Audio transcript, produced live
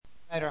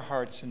Unite our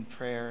hearts in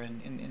prayer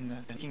and in the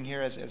thinking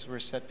here as we're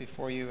set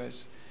before you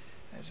as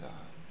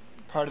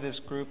part of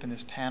this group and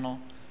this panel.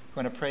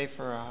 We want to pray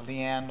for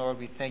Leanne, Lord.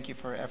 We thank you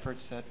for her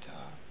efforts that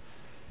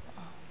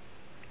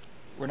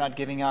we're not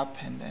giving up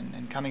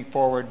and coming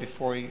forward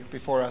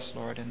before us,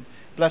 Lord. And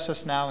bless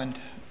us now, and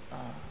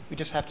we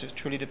just have to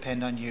truly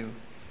depend on you.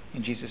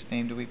 In Jesus'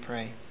 name do we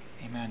pray.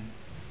 Amen.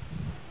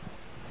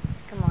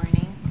 Good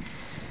morning.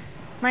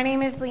 My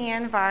name is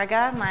Leanne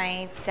Varga.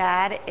 My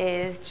dad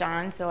is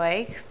John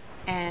Zoig,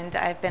 and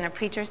I've been a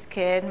preacher's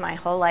kid my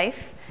whole life.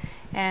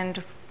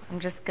 And I'm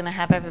just going to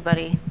have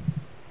everybody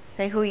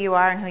say who you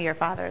are and who your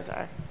fathers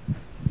are.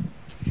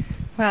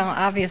 Well,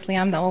 obviously,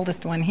 I'm the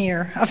oldest one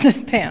here of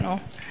this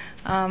panel.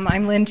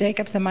 I'm Lynn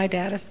Jacobs, and my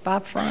dad is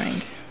Bob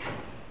Freund.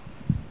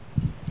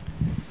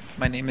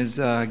 My name is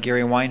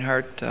Gary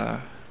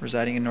Weinhardt,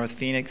 residing in North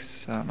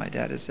Phoenix. My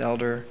dad is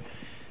elder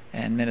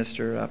and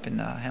minister up in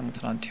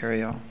Hamilton,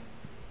 Ontario.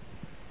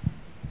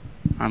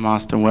 I'm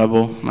Austin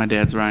Webble. My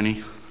dad's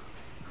Ronnie.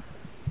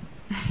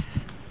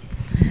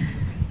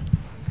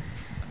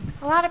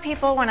 A lot of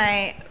people, when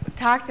I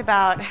talked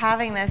about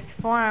having this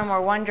forum,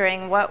 were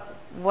wondering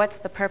what's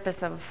the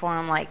purpose of a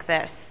forum like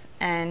this.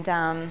 And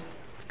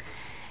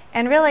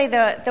really,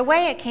 the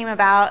way it came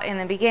about in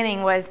the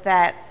beginning was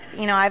that,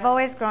 you know, I've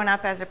always grown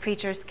up as a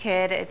preacher's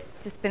kid. It's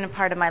just been a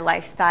part of my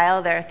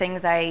lifestyle. There are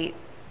things I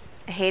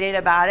hated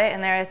about it,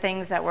 and there are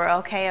things that were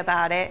okay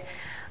about it.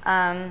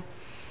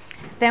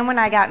 Then when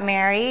I got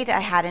married,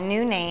 I had a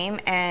new name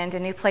and a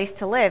new place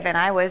to live, and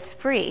I was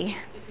free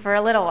for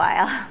a little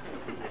while.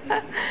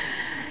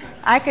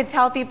 I could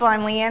tell people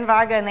I'm Leanne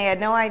Varga, and they had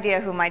no idea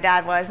who my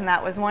dad was, and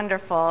that was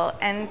wonderful.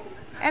 And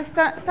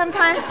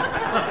sometimes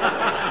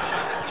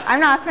I'm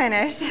not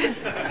finished.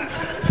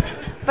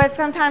 But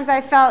sometimes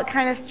I felt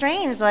kind of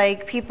strange,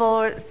 like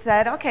people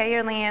said, okay,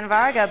 you're Leanne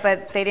Varga,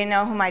 but they didn't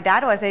know who my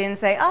dad was. They didn't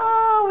say,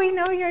 oh, we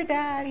know your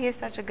dad. He is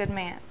such a good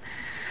man.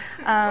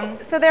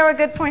 So there were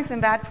good points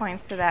and bad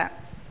points to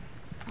that.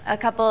 A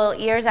couple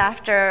years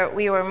after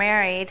we were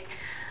married,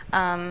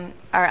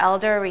 our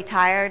elder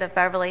retired of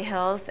Beverly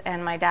Hills,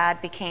 and my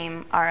dad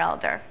became our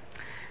elder.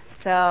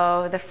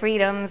 So the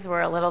freedoms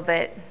were a little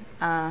bit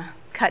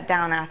cut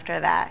down after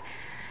that.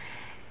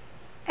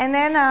 And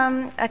then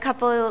a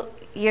couple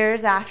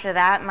years after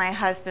that, my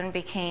husband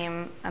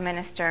became a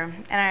minister.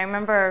 And I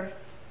remember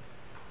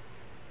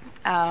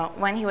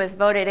when he was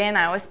voted in,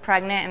 I was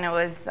pregnant, and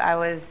I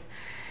was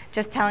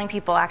just telling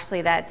people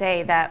actually that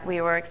day that we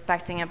were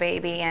expecting a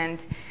baby.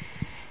 And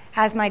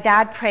as my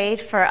dad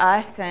prayed for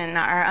us and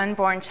our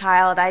unborn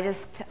child, I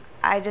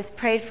just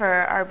prayed for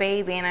our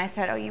baby, and I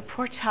said, oh, you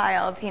poor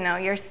child, you know,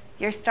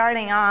 you're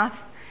starting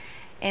off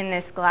in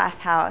this glass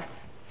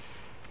house.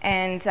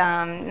 And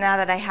now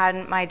that I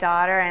had my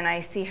daughter and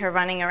I see her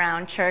running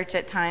around church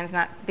at times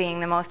not being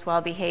the most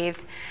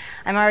well-behaved,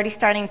 I'm already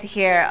starting to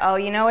hear, oh,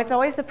 you know, it's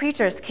always the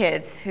preacher's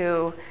kids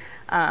who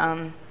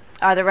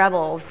are the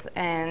rebels,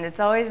 and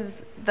it's always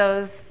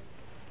those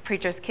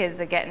preacher's kids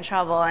that get in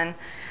trouble. And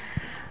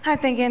I'm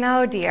thinking,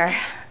 oh dear,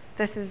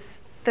 this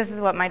is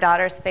what my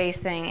daughter's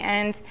facing.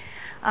 And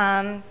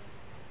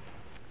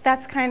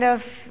that's kind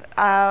of,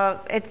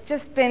 it's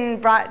just been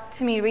brought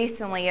to me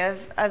recently of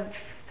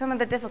some of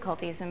the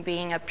difficulties in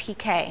being a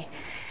PK.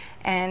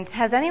 And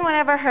has anyone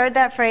ever heard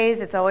that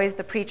phrase, it's always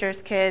the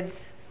preacher's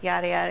kids,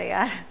 yada, yada,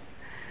 yada?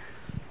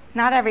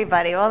 Not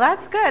everybody. Well,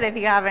 that's good if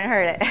you haven't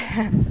heard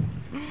it.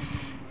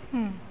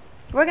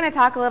 We're going to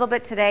talk a little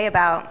bit today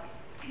about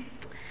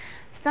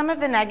some of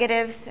the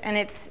negatives, and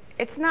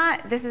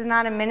this is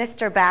not a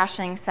minister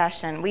bashing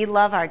session. We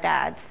love our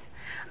dads,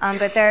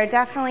 but there are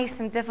definitely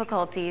some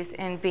difficulties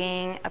in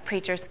being a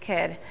preacher's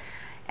kid,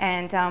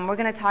 and we're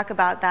going to talk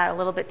about that a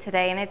little bit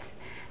today. And it's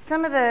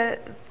some of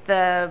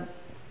the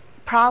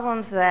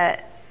problems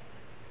that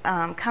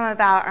come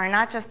about are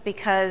not just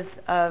because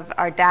of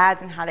our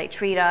dads and how they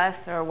treat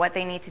us or what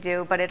they need to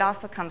do, but it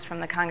also comes from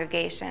the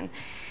congregation.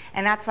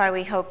 And that's why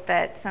we hope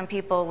that some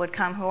people would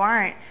come who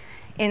aren't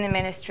in the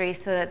ministry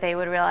so that they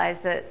would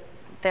realize that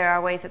there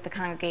are ways that the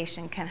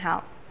congregation can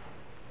help.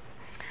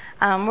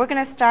 We're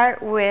going to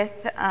start with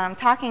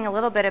talking a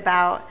little bit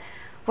about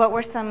what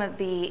were some of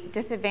the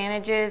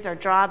disadvantages or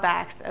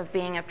drawbacks of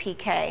being a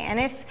PK. And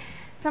if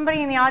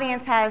somebody in the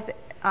audience has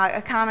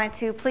a comment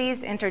too,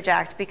 please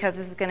interject, because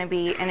this is going to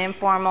be an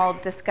informal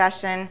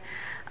discussion.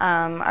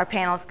 Our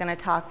panel is going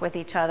to talk with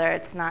each other.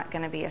 It's not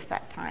going to be a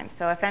set time.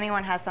 So if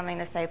anyone has something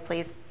to say,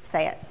 please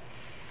say it.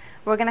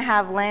 We're going to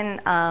have Lynn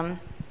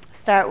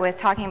start with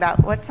talking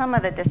about what some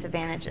of the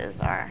disadvantages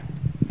are.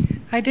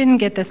 I didn't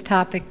get this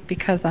topic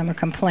because I'm a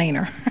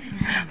complainer.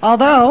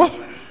 Although,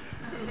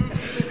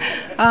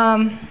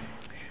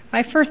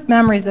 my first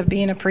memories of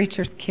being a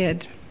preacher's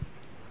kid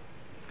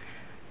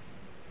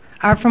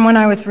are from when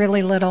I was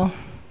really little,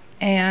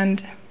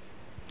 and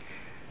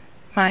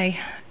my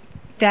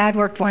dad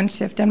worked one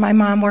shift and my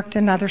mom worked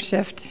another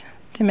shift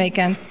to make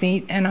ends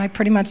meet, and I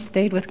pretty much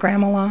stayed with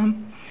Grandma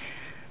Lom.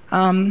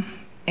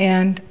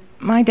 And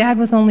my dad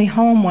was only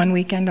home one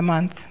weekend a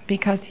month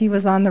because he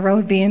was on the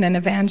road being an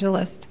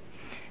evangelist.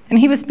 And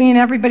he was being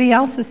everybody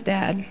else's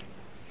dad.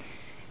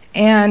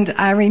 And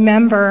I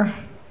remember,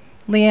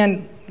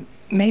 Leanne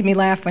made me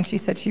laugh when she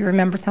said she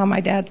remembers how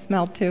my dad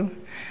smelled too.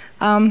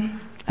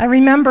 I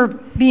remember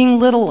being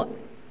little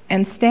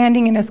and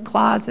standing in his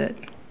closet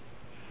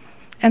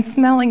and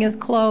smelling his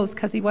clothes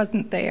because he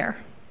wasn't there.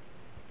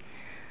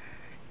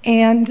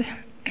 And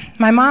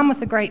my mom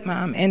was a great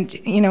mom, and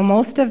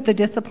most of the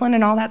discipline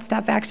and all that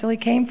stuff actually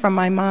came from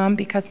my mom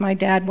because my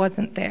dad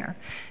wasn't there.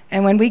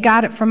 And when we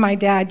got it from my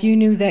dad, you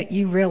knew that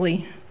you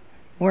really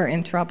were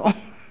in trouble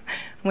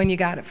when you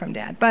got it from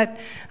Dad. But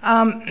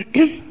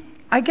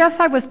I guess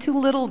I was too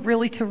little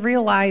really to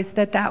realize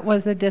that that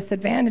was a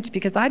disadvantage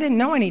because I didn't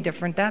know any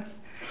different.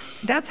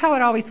 That's how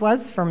it always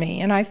was for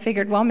me. And I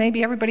figured, well,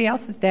 maybe everybody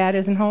else's dad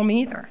isn't home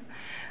either.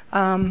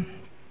 When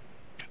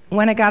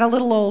I got a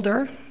little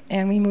older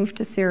and we moved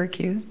to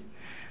Syracuse,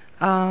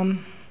 there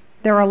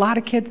were a lot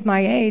of kids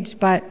my age,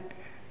 but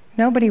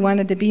nobody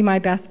wanted to be my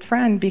best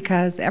friend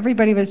because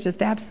everybody was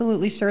just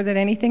absolutely sure that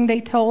anything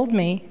they told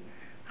me,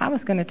 I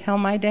was going to tell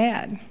my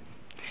dad.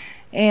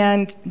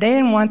 And they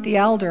didn't want the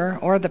elder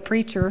or the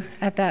preacher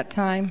at that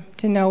time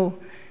to know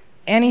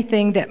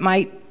anything that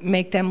might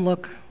make them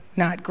look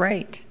not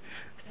great.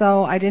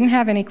 So I didn't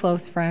have any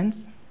close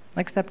friends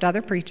except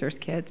other preachers'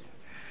 kids.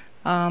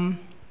 I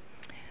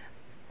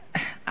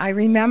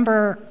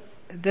remember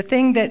the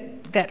thing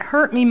that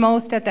hurt me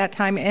most at that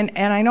time, and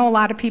I know a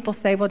lot of people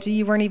say, well, gee,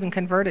 you weren't even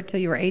converted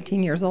till you were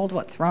 18 years old.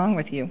 What's wrong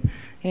with you?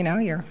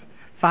 Your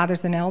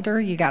father's an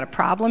elder. You got a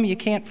problem. You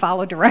can't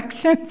follow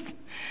directions.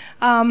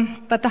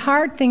 But the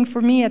hard thing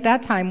for me at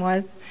that time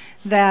was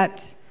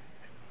that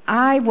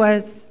I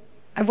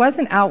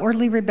wasn't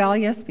outwardly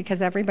rebellious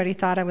because everybody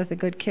thought I was a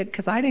good kid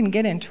because I didn't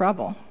get in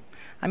trouble.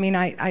 I mean,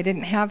 I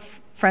didn't have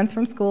friends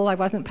from school. I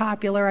wasn't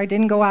popular. I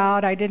didn't go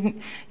out. I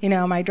didn't,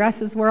 my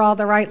dresses were all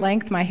the right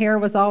length. My hair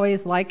was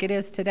always like it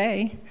is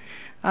today.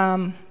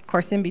 Of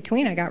course, in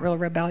between, I got real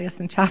rebellious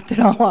and chopped it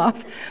all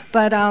off.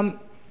 But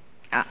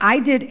I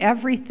did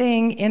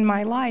everything in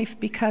my life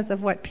because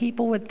of what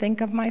people would think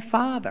of my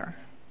father.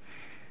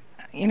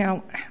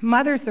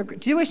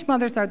 Jewish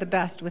mothers are the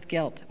best with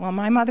guilt. Well,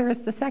 my mother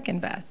is the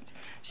second best.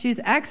 She's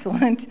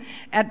excellent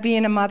at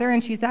being a mother,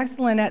 and she's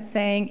excellent at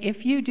saying,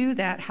 if you do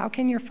that, how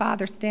can your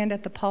father stand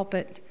at the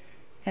pulpit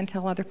and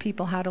tell other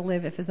people how to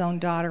live if his own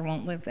daughter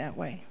won't live that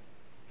way?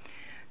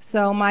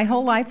 So my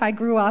whole life I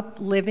grew up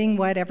living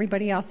what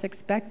everybody else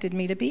expected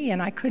me to be,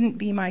 and I couldn't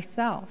be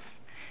myself.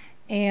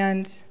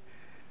 And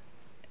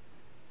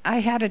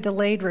I had a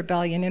delayed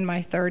rebellion in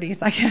my 30s,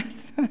 I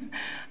guess,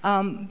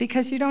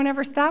 because you don't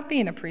ever stop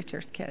being a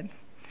preacher's kid.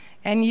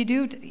 And you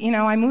do,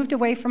 I moved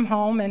away from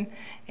home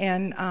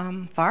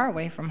and far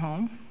away from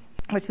home,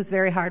 which was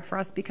very hard for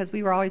us because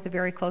we were always a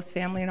very close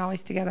family and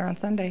always together on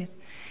Sundays.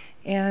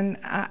 And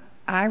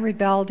I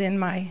rebelled in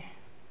my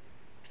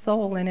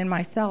soul and in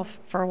myself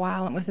for a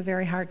while. It was a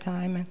very hard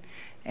time.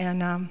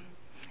 And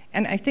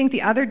I think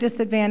the other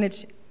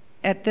disadvantage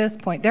at this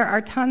point, there are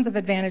tons of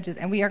advantages,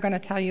 and we are going to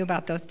tell you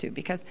about those too,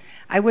 because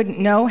I wouldn't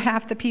know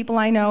half the people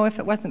I know if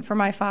it wasn't for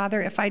my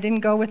father. If I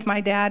didn't go with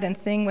my dad and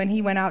sing when he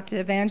went out to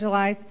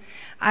evangelize,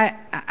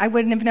 I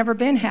wouldn't have never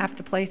been half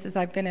the places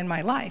I've been in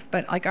my life.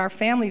 But like our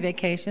family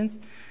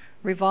vacations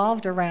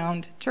revolved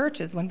around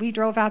churches. When we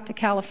drove out to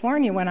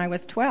California when I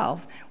was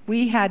 12,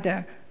 we had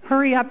to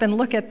hurry up and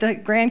look at the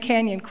Grand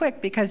Canyon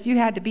quick because you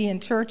had to be in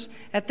church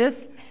at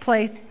this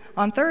place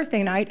on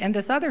Thursday night and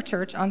this other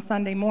church on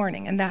Sunday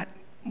morning, and that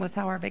was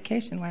how our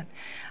vacation went.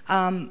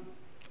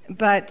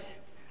 But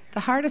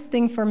the hardest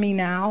thing for me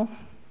now,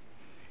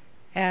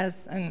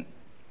 as an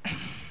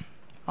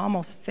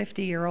almost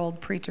 50-year-old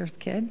preacher's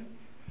kid,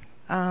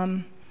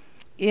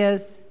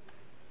 is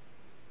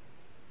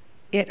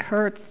it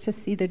hurts to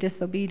see the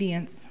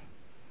disobedience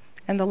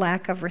and the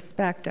lack of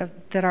respect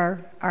that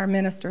our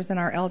ministers and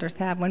our elders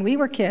have. When we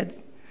were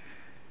kids,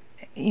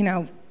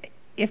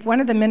 if one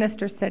of the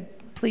ministers said,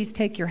 please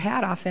take your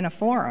hat off in a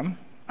forum,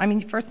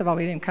 first of all,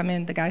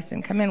 the guys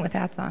didn't come in with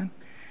hats on.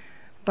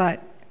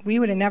 But we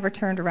would have never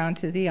turned around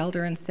to the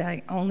elder and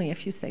say, only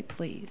if you say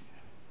please.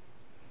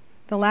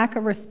 The lack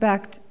of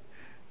respect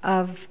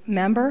of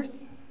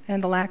members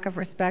and the lack of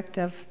respect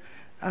of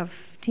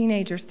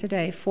teenagers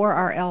today for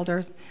our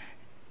elders,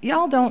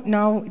 y'all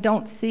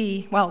don't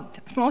see, well,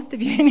 most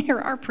of you in here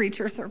are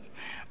preachers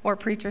or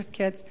preachers'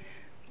 kids.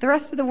 The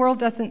rest of the world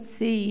doesn't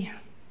see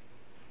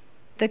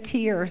the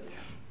tears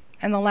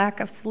and the lack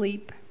of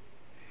sleep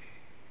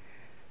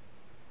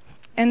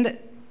and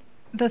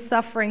the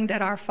suffering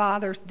that our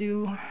fathers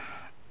do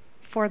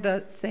for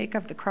the sake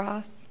of the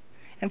cross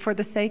and for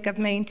the sake of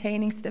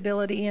maintaining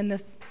stability in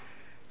this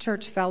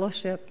church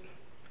fellowship.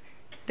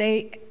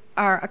 They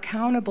are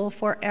accountable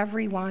for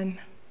everyone,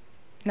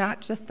 not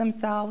just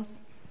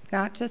themselves,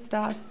 not just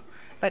us,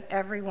 but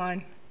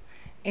everyone.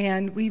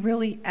 And we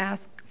really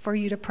ask for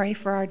you to pray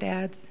for our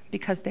dads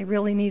because they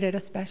really need it,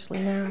 especially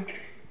now.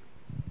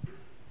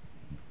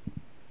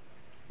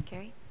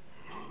 Gary?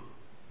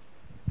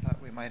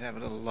 Thought we might have a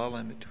little lull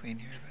in between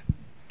here,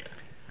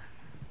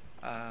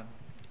 but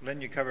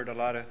Lynn, you covered a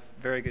lot of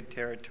very good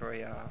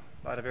territory, a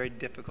lot of very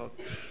difficult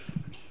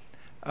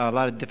a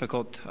lot of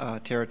difficult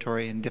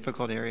territory and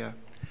difficult area.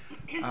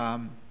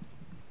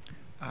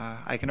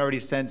 I can already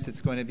sense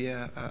it's going to be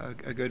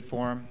a good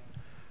forum,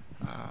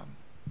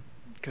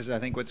 because I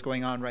think what's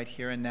going on right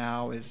here and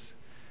now is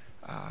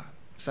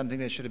something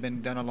that should have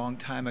been done a long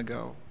time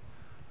ago.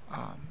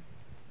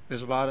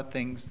 There's a lot of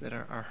things that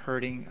are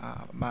hurting.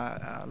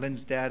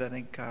 Lynn's dad, I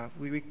think,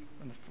 we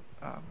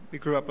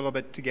grew up a little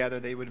bit together.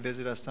 They would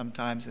visit us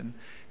sometimes, and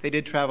they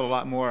did travel a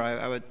lot more.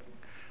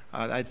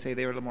 I'd say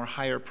they were a little more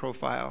higher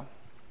profile.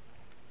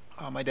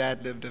 My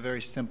dad lived a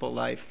very simple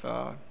life,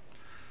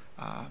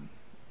 not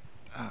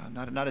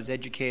as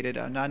educated.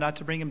 Not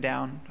to bring him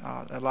down.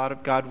 A lot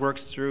of God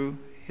works through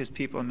His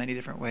people in many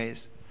different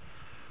ways.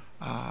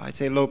 I'd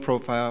say low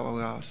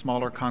profile,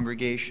 smaller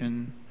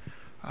congregation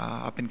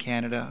up in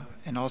Canada,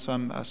 and also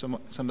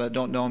some that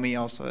don't know me.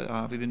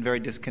 Also, we've been very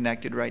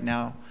disconnected right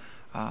now,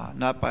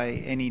 not by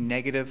any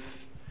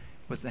negative.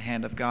 It was the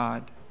hand of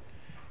God.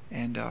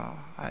 And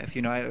if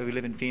you know, we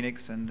live in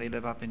Phoenix, and they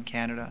live up in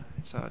Canada.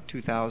 It's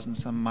 2,000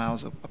 some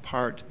miles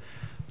apart.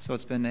 So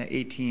it's been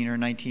 18 or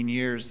 19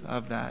 years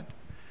of that.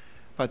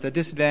 But the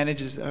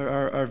disadvantages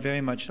are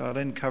very much.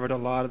 Lynn covered a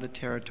lot of the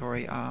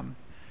territory.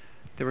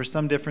 There were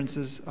some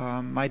differences.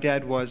 My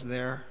dad was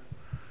there,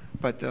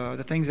 but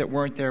the things that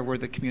weren't there were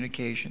the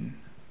communication,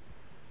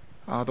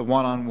 the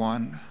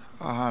one-on-one.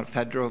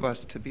 That drove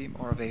us to be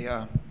more of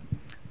a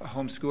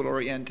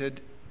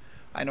homeschool-oriented.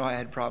 I know I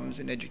had problems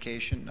in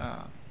education.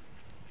 I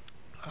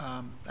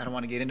don't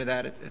want to get into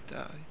that.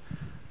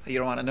 You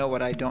don't want to know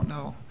what I don't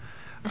know.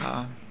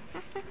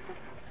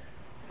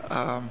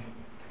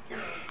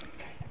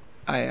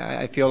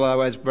 I feel,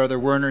 as Brother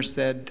Werner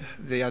said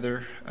the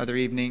other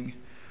evening,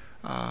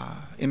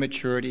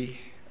 immaturity.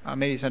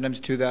 Maybe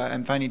sometimes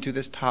I'm finding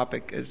this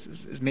topic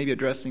is maybe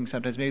addressing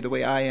sometimes maybe the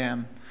way I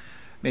am,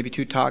 maybe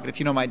too talkative.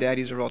 You know, my dad,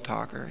 he's a real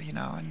talker,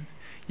 and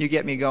you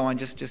get me going,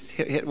 just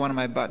hit one of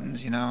my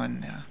buttons,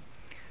 and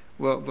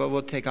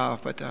we'll take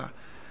off. But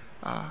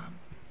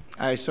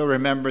I still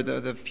remember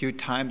the few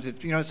times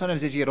that,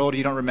 sometimes as you get older,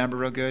 you don't remember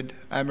real good.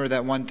 I remember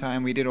that one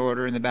time we did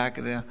order in the back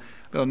of the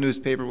little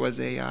newspaper was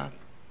a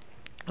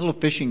little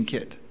fishing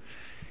kit.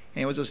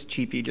 And it was just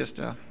cheapy, just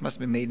must have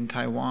been made in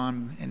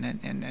Taiwan.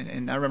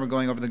 And I remember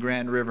going over the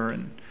Grand River,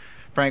 and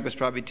Frank was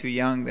probably too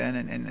young then,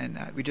 and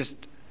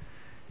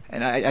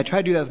I try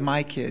to do that with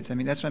my kids. I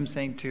mean, that's what I'm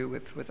saying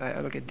too. I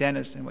look at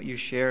Dennis, and what you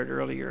shared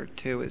earlier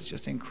too is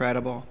just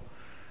incredible.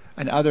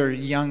 And other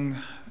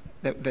young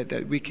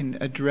that we can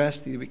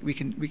address, we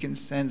can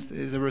sense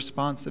is a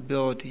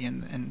responsibility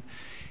and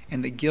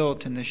the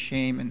guilt and the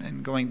shame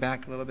and going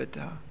back a little bit.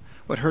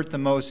 What hurt the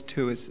most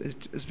too is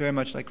very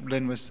much like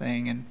Lynn was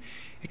saying, and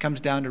it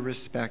comes down to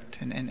respect,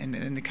 and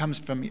it comes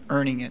from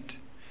earning it,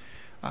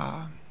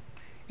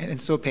 and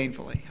so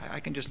painfully. I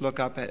can just look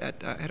up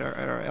at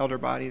our elder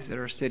bodies that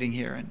are sitting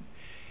here, and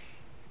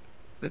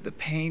the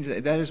pains.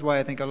 That is why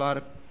I think a lot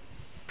of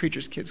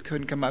preachers' kids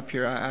couldn't come up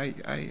here.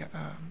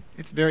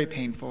 It's very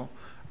painful.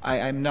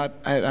 I'm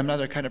not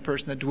the kind of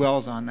person that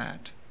dwells on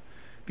that,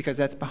 because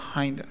that's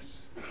behind us,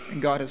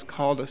 and God has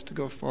called us to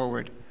go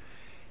forward.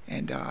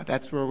 And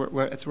that's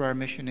where our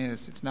mission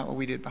is. It's not what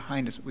we did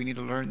behind us. We need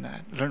to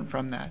learn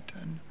from that.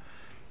 And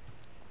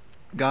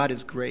God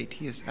is great.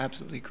 He is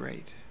absolutely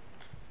great.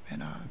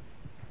 And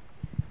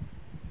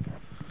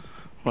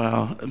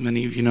well,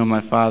 many of you know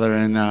my father,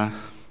 and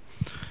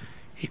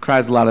he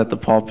cries a lot at the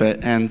pulpit.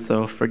 And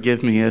so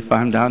forgive me if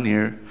I'm down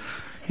here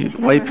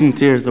wiping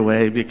tears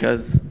away,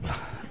 because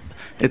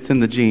it's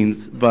in the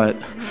genes. But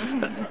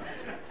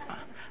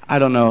I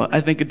don't know.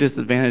 I think a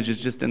disadvantage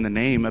is just in the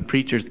name. A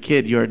preacher's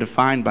kid, you are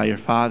defined by your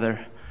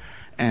father.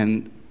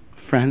 And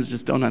friends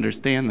just don't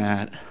understand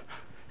that.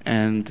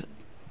 And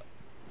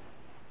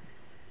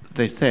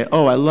they say,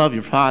 oh, I love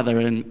your father.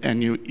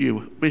 And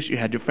you wish you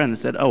had your friend that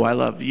said, oh, I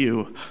love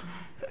you,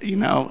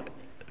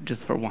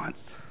 just for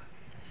once.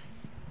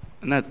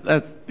 And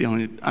that's the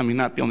only,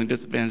 not the only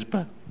disadvantage,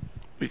 but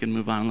we can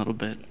move on a little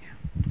bit.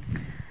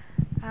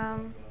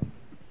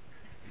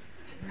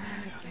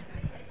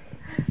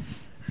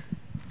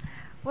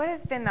 What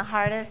has been the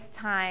hardest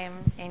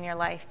time in your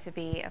life to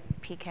be a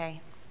PK?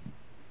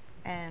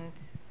 And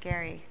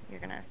Gary,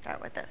 you're going to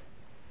start with this.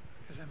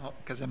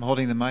 Because I'm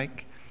holding the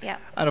mic? Yeah.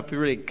 I don't know if we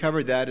really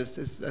covered that. I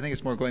think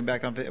it's more going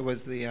back on. It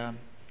was the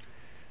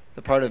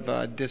part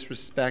of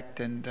disrespect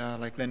and,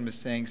 like Lynn was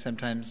saying,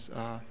 sometimes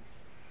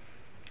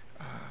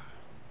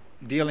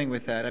dealing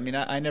with that.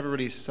 I never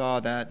really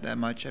saw that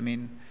much.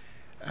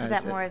 Is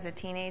that more as a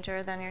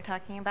teenager than you're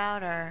talking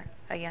about, or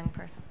a young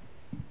person?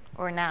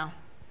 Or now?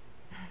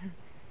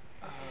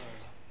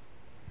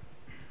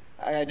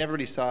 I never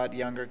really saw it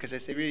younger, because I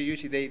say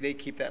usually they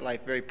keep that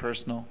life very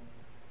personal,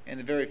 and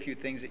the very few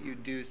things that you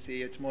do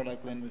see, it's more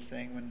like Lynn was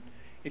saying,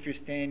 if you're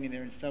standing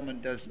there and someone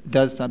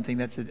does something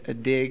that's a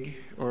dig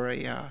or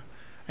a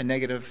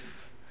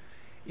negative,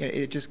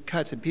 it just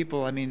cuts. And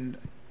people,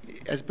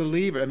 as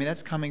believers,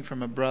 that's coming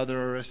from a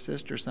brother or a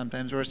sister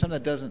sometimes, or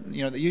someone that doesn't,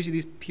 usually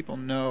these people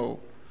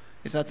know.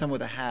 It's not someone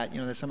with a hat,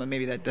 that's someone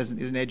maybe that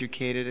isn't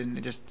educated, and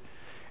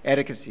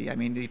etiquette. I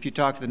mean, if you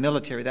talk to the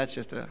military, that's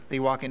just they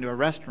walk into a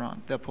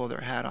restaurant, they'll pull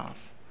their hat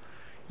off.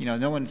 You know,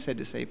 no one said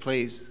to say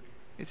please.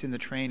 It's in the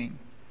training.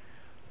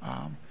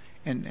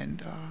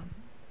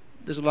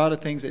 There's a lot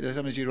of things that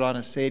sometimes you want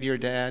to say to your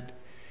dad.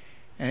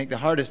 And I think the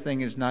hardest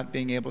thing is not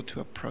being able to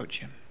approach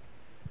him.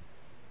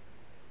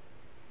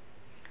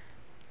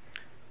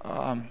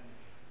 I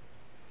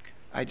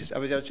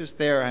was just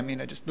there. I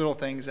mean, just little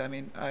things. I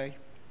mean,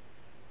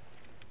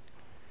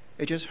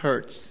 it just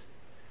hurts.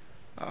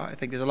 I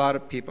think there's a lot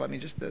of people. I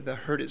mean, just the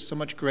hurt is so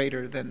much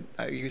greater than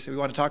you say. We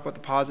want to talk about the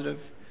positive.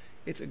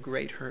 It's a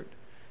great hurt,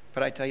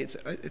 but I tell you,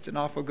 it's an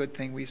awful good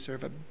thing. We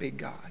serve a big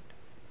God.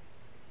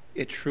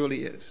 It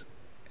truly is,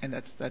 and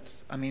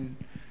that's. I mean,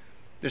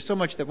 there's so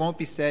much that won't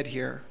be said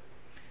here,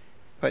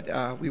 but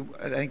I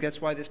think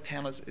that's why this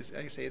panel is.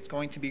 I say it's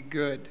going to be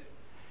good,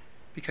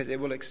 because it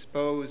will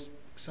expose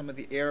some of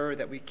the error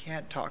that we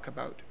can't talk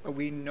about, but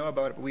we know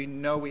about it. But we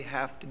know we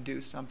have to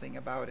do something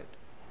about it,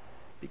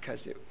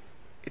 because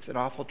it's an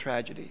awful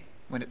tragedy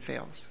when it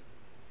fails.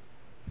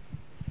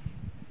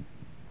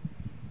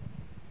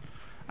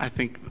 I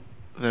think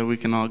that we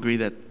can all agree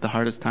that the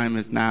hardest time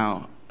is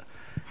now.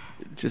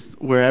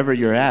 Just wherever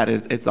you're at,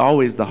 it's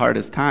always the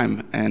hardest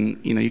time. And,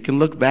 you know, you can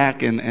look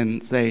back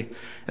and say,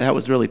 that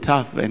was really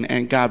tough,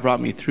 and God brought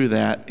me through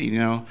that, you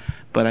know.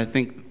 But I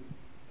think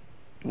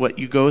what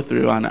you go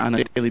through on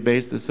a daily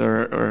basis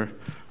or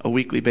a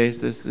weekly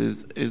basis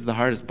is the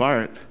hardest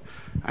part.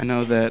 I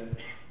know that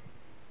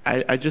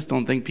I just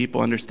don't think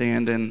people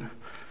understand, and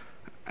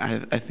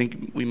I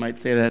think we might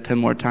say that 10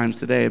 more times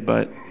today,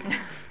 but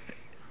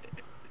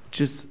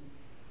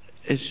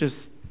it's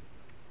just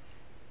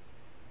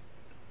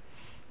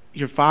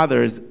your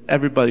father is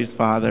everybody's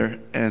father,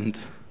 and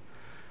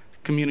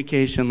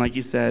communication, like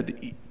you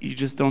said, you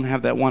just don't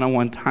have that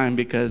one-on-one time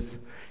because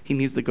he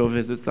needs to go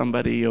visit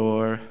somebody,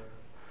 or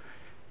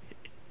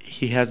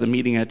he has a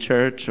meeting at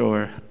church,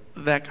 or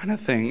that kind of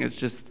thing. It's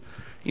just,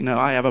 you know,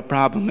 I have a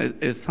problem.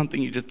 It's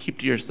something you just keep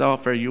to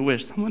yourself, or you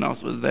wish someone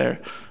else was there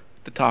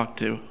to talk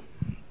to.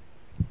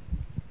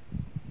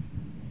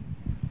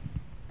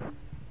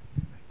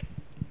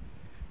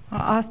 Well,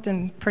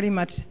 Austin, pretty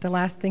much the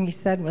last thing he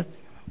said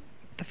was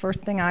the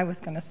first thing I was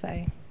going to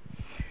say.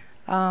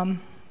 I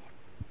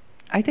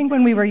think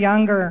when we were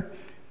younger,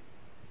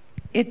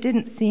 it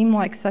didn't seem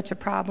like such a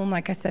problem,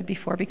 like I said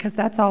before, because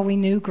that's all we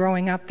knew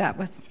growing up. That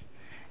was,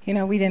 you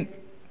know, we didn't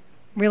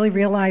really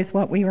realize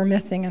what we were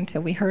missing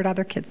until we heard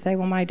other kids say,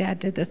 well, my dad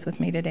did this with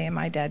me today, and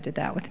my dad did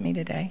that with me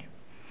today.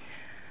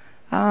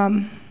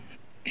 A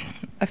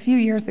few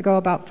years ago,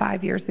 about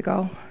 5 years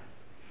ago,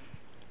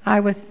 I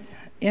was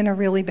in a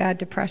really bad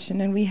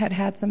depression, and we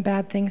had some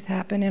bad things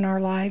happen in our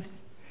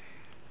lives.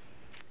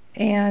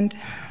 And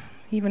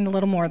even a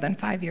little more than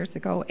 5 years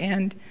ago.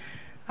 And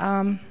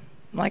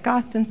like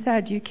Austin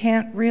said, you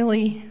can't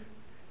really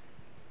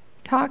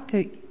talk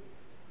to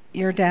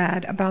your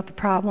dad about the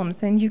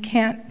problems, and you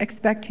can't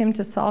expect him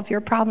to solve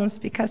your problems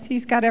because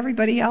he's got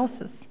everybody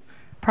else's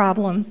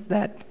problems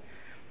that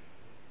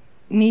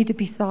need to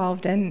be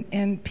solved,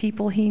 and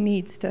people he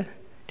needs to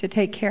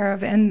take care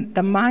of, and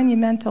the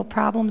monumental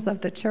problems of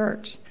the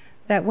church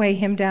that weigh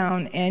him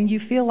down, and you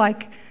feel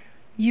like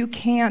you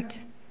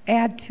can't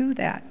add to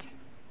that.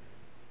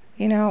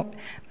 You know,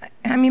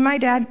 I mean, my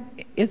dad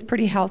is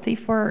pretty healthy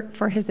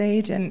for his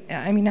age, and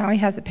I mean, now he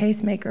has a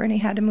pacemaker, and he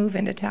had to move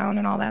into town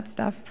and all that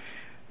stuff.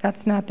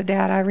 That's not the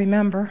dad I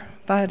remember,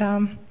 but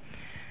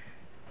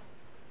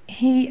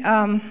he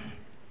often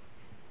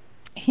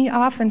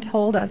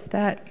told us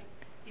that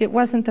it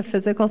wasn't the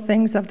physical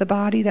things of the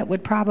body that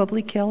would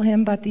probably kill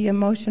him, but the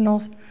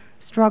emotional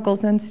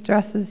struggles and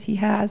stresses he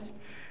has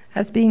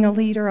as being a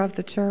leader of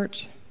the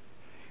church.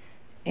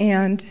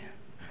 And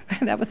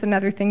that was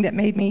another thing that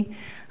made me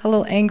a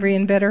little angry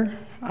and bitter.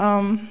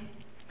 I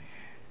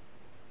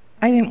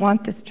didn't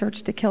want this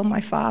church to kill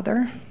my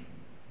father,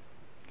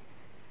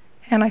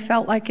 and I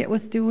felt like it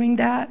was doing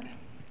that.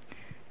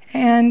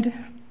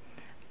 And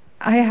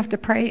I have to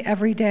pray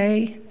every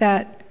day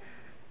that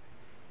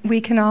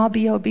we can all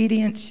be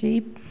obedient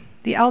sheep.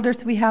 The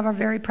elders we have are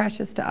very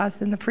precious to us,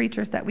 and the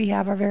preachers that we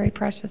have are very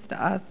precious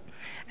to us.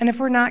 And if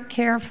we're not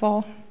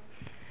careful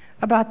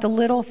about the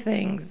little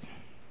things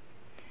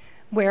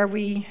where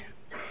we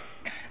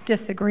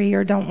disagree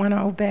or don't want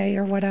to obey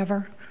or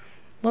whatever,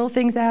 little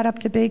things add up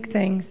to big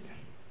things.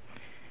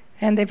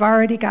 And they've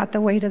already got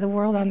the weight of the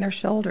world on their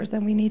shoulders,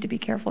 and we need to be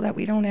careful that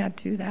we don't add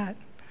to that.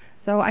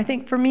 So I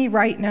think for me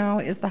right now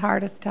is the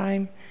hardest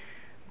time,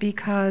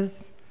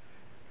 because,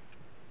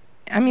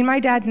 I mean, my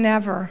dad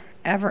never,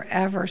 ever,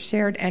 ever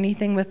shared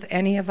anything with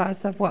any of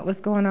us of what was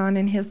going on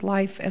in his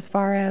life as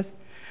far as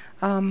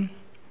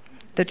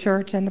the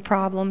church and the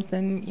problems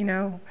and, you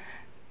know,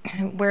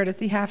 where does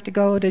he have to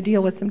go to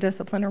deal with some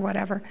discipline or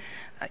whatever.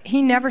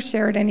 He never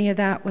shared any of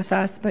that with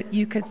us, but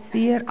you could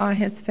see it on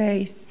his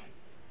face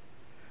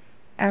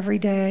every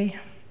day.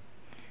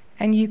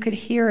 And you could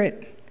hear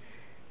it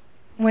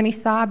when he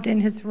sobbed in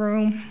his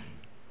room,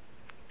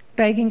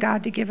 begging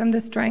God to give him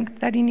the strength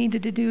that he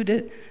needed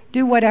to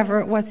do whatever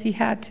it was he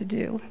had to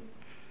do.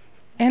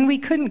 And we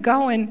couldn't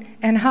go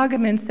and hug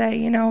him and say,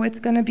 it's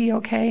going to be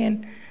okay,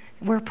 and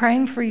we're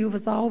praying for you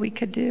was all we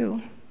could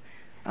do.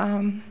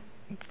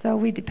 So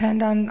we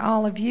depend on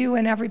all of you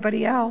and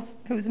everybody else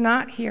who's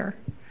not here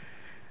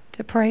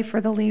to pray for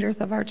the leaders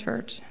of our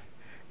church,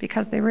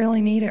 because they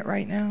really need it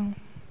right now.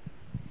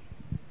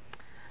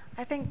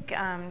 I think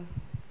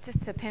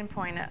just to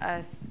pinpoint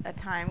a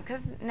time,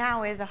 because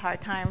now is a hard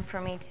time for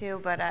me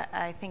too, but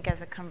I think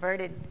as a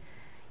converted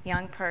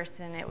young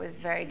person, it was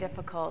very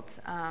difficult.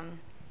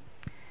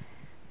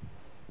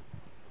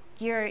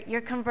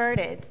 You're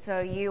converted,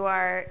 so you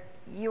are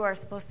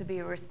supposed to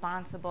be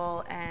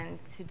responsible and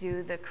to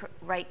do the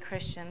right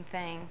Christian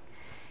thing.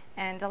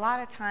 And a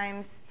lot of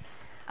times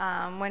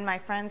when my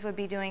friends would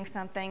be doing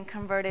something,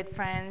 converted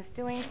friends,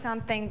 doing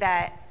something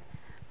that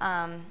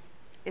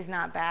is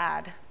not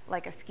bad,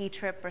 like a ski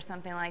trip or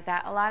something like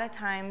that, a lot of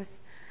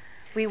times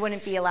we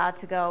wouldn't be allowed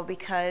to go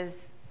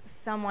because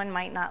someone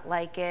might not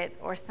like it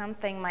or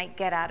something might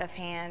get out of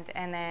hand,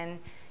 and then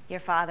your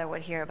father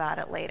would hear about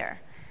it later.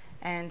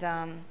 And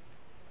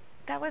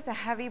that was a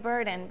heavy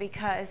burden,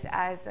 because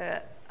as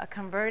a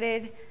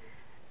converted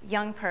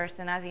young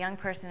person, as a young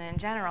person in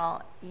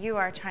general, you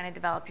are trying to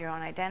develop your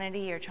own identity,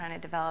 you're trying to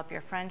develop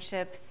your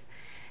friendships,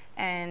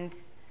 and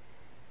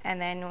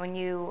then when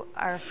you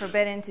are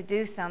forbidden to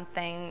do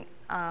something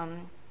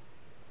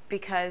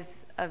because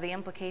of the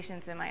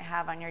implications it might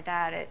have on your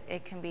dad,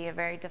 it can be a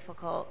very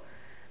difficult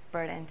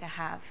burden to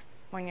have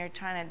when you're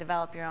trying to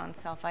develop your own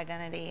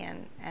self-identity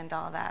and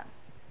all that.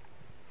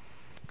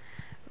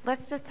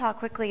 Let's just talk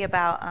quickly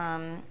about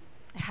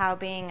how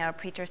being a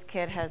preacher's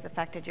kid has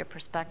affected your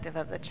perspective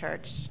of the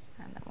church,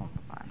 and then we'll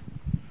move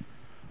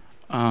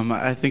on.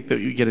 I think that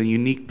you get a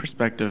unique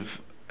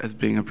perspective as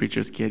being a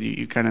preacher's kid.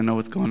 You kind of know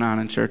what's going on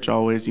in church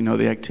always. You know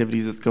the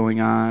activities that's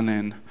going on,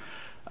 and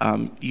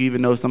you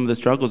even know some of the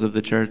struggles of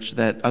the church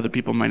that other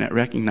people might not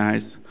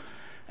recognize.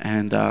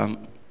 And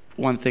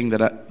one thing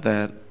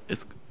that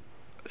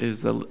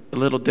is a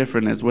little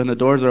different is when the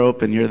doors are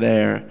open, you're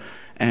there.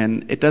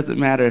 And it doesn't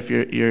matter if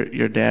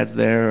your dad's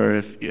there or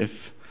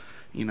if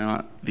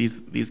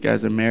these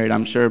guys are married,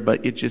 I'm sure,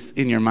 but it's just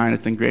in your mind,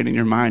 it's ingrained in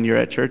your mind. You're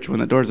at church when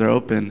the doors are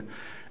open.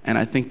 And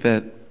I think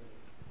that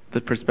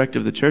the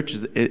perspective of the church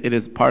it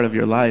is part of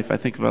your life. I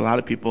think of a lot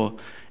of people,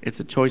 it's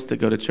a choice to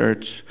go to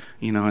church,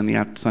 in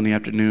the Sunday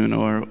afternoon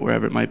or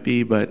wherever it might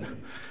be, but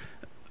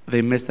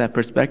they miss that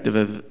perspective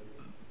of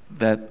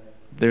that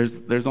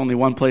there's only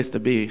one place to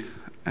be.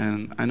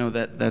 And I know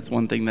that that's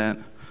one thing that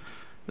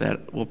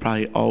will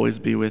probably always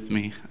be with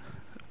me,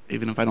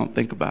 even if I don't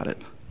think about it.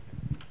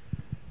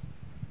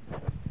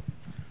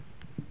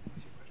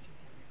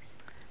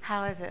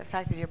 How has it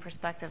affected your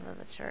perspective of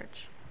the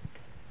church?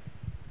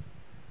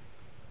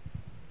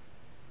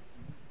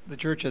 The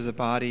church as a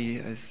body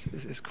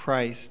is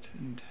Christ,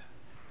 and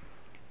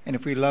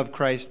if we love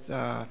Christ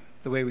the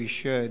way we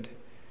should,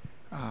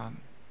 I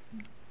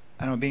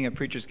know being a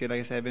preacher's kid,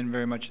 like I said, I've been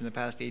very much in the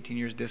past 18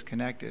 years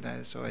disconnected,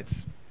 so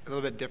it's a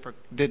little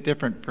bit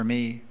different for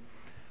me.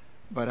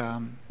 But the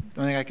only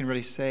thing I can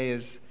really say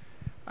is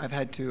I've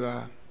had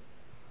to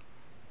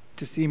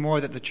see more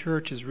that the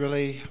church is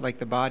really like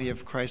the body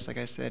of Christ, like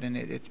I said, and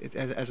it's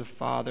as a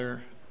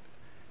father,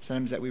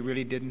 sometimes that we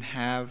really didn't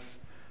have.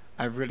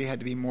 I've really had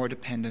to be more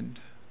dependent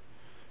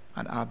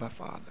on Abba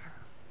Father.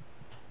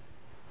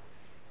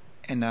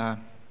 And I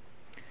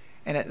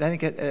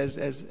think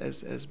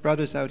as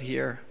brothers out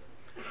here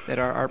that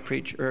are our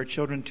or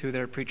children too, that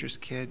are preacher's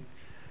kid,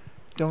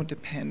 don't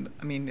depend.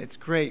 I mean, it's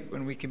great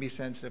when we can be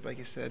sensitive, like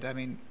you said. I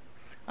mean,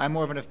 I'm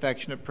more of an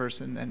affectionate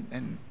person,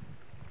 and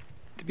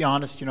to be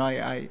honest,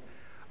 I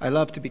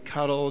love to be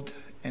cuddled,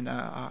 and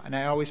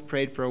I always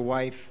prayed for a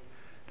wife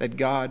that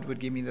God would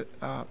give me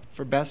the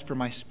best for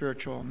my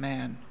spiritual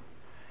man,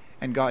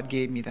 and God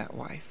gave me that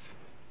wife.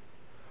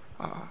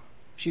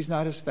 She's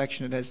not as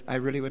affectionate as I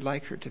really would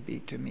like her to be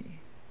to me,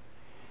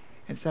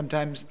 and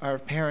sometimes our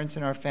parents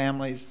and our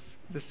families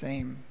the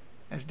same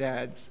as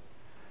dads.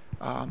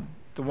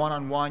 The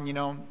one-on-one,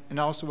 and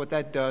also what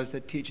that does,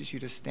 that teaches you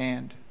to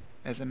stand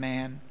as a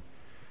man,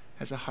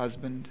 as a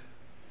husband,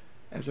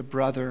 as a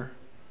brother.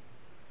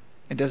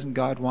 And doesn't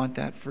God want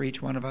that for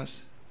each one of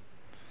us?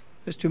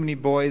 There's too many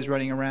boys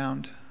running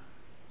around.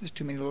 There's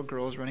too many little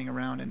girls running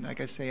around. And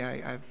like I say,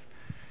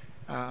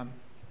 I've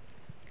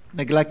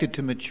neglected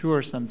to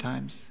mature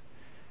sometimes.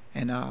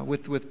 And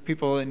with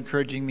people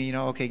encouraging me,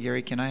 okay,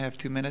 Gary, can I have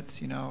 2 minutes?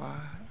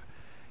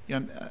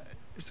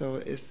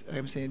 So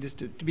I'm saying just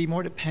to be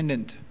more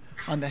dependent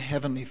on the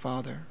Heavenly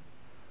Father.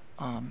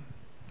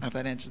 If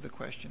that answers the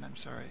question, I'm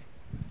sorry.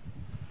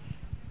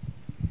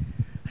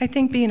 I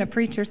think being a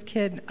preacher's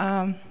kid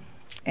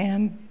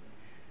and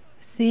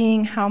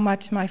seeing how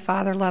much my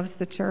father loves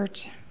the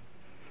church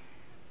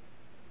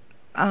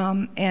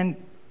and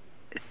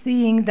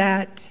seeing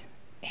that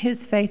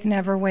his faith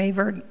never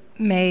wavered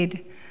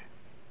made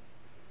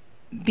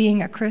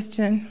being a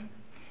Christian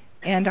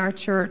and our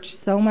church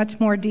so much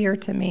more dear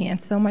to me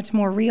and so much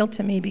more real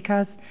to me,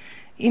 because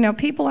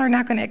people are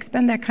not going to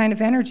expend that kind of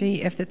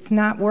energy if it's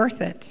not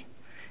worth it,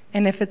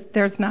 and if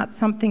there's not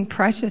something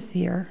precious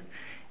here.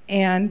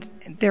 And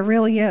there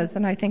really is,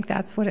 and I think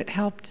that's what it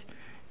helped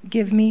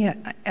give me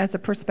as a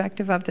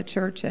perspective of the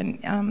church.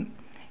 And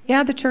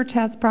yeah, the church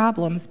has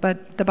problems,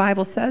 but the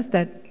Bible says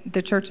that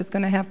the church is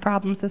going to have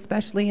problems,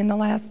 especially in the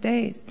last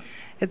days.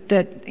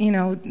 That,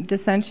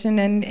 dissension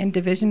and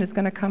division is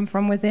going to come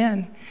from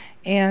within.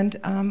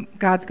 And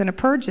God's going to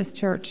purge his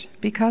church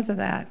because of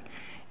that.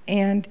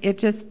 And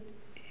it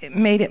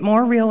made it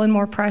more real and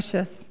more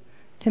precious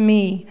to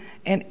me,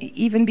 and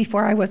even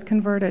before I was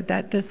converted,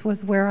 that this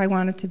was where I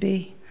wanted to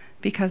be,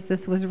 because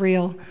this was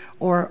real,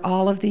 or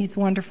all of these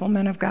wonderful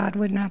men of God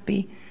would not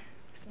be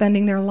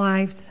spending their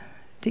lives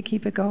to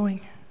keep it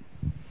going.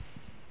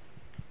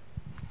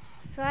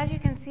 So as you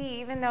can see,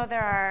 even though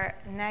there are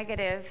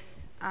negatives,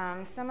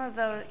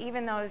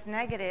 even those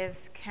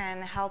negatives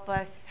can help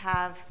us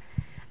have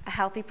a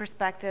healthy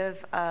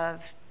perspective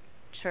of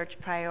church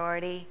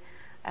priority,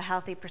 a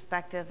healthy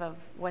perspective of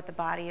what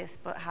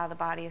how the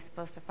body is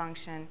supposed to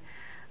function.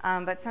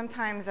 But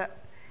sometimes,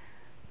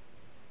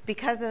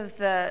 because of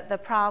the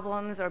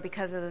problems, or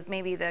because of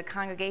maybe the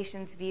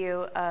congregation's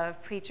view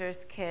of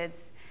preachers' kids,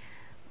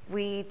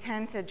 we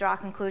tend to draw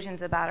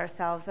conclusions about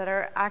ourselves that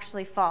are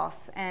actually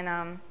false.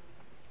 And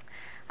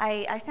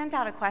I sent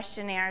out a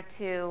questionnaire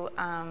to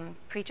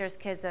preachers'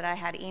 kids that I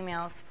had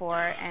emails for,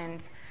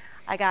 and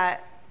I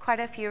got quite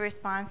a few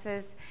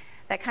responses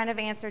that kind of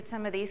answered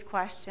some of these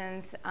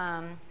questions.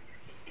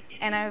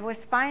 And I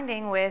was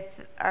finding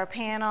with our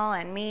panel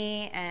and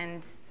me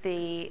and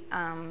the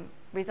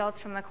results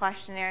from the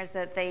questionnaires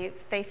that they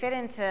fit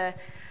into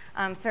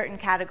certain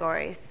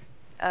categories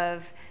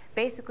of,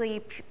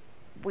 basically,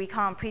 we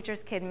call them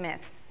preacher's kid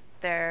myths.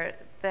 They're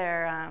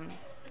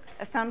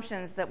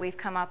assumptions that we've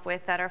come up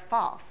with that are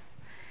false,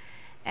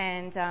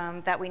 and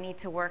that we need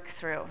to work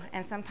through.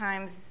 And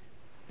sometimes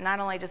not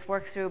only just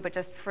work through, but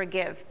just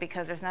forgive,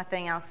 because there's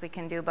nothing else we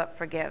can do but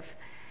forgive.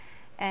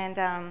 And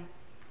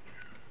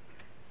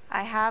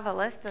I have a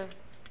list of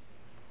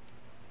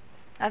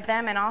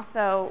them, and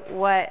also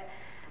what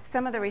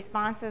some of the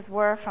responses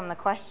were from the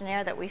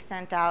questionnaire that we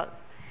sent out.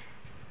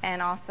 And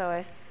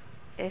also,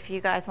 if you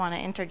guys want to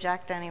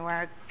interject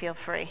anywhere, feel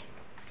free.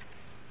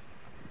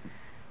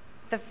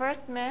 The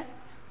first myth,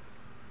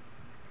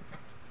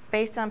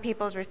 based on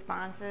people's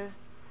responses,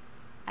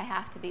 I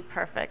have to be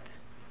perfect.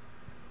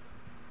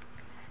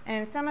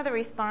 And some of the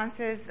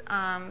responses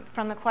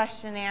from the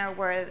questionnaire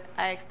were,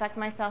 I expect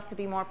myself to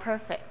be more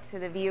perfect to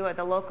the view of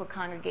the local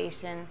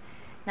congregation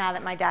now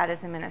that my dad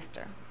is a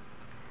minister.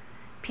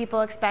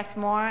 People expect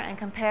more, and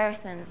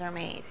comparisons are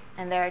made,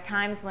 and there are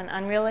times when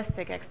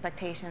unrealistic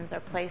expectations are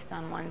placed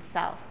on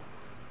oneself.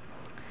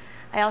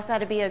 I also had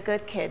to be a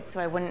good kid so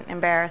I wouldn't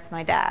embarrass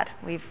my dad.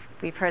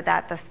 We've heard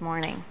that this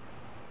morning.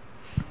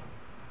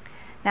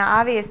 Now,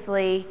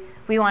 obviously,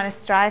 we want to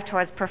strive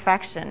towards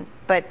perfection,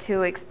 but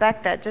to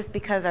expect that just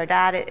because our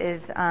dad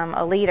is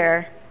a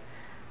leader,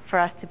 for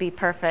us to be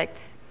perfect,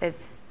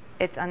 it's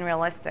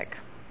unrealistic.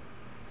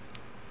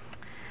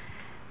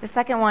 The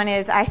second one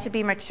is, I should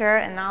be mature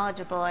and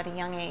knowledgeable at a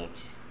young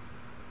age.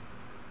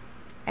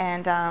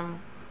 And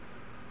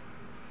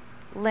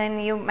Lynn,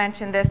 you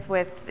mentioned this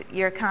with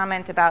your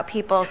comment about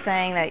people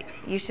saying that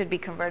you should be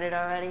converted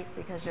already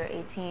because you're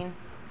 18.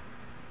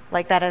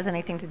 Like that has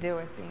anything to do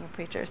with being a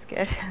preacher's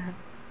kid.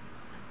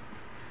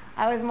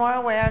 I was more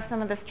aware of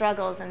some of the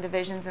struggles and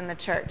divisions in the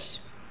church.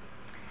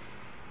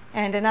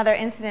 And another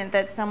incident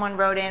that someone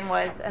wrote in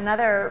was,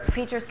 another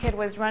preacher's kid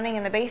was running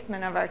in the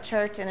basement of our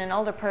church, and an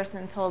older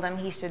person told him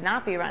he should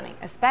not be running,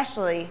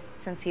 especially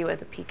since he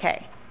was a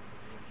PK.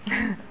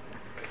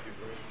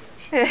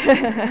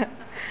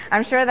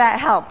 I'm sure that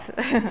helped.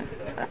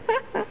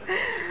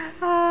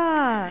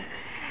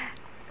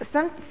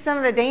 Some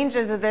of the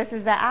dangers of this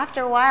is that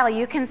after a while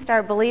you can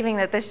start believing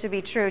that this should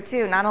be true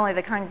too. Not only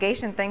the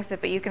congregation thinks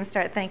it, but you can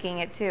start thinking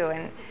it too.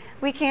 And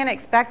we can't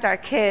expect our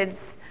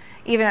kids,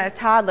 even as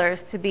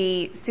toddlers, to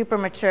be super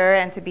mature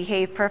and to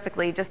behave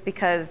perfectly just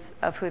because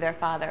of who their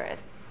father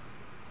is.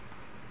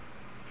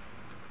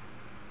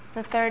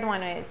 The third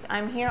one is,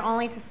 I'm here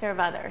only to serve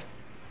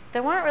others.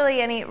 There weren't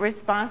really any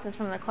responses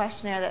from the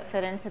questionnaire that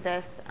fit into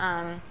this.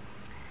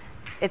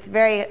 It's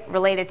very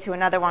related to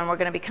another one we're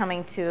going to be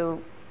coming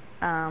to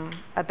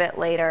a bit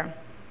later.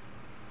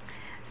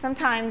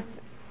 Sometimes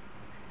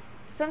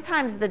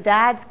the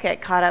dads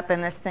get caught up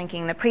in this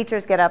thinking, the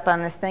preachers get up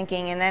on this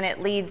thinking, and then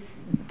it leads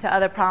to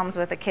other problems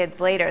with the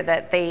kids later,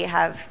 that they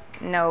have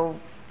no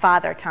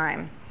father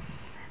time.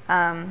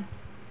 And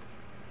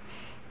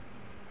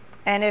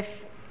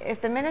if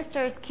the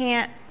ministers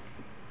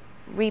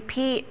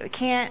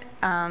repeatedly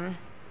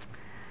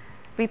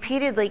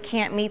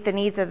can't meet the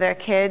needs of their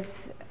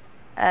kids,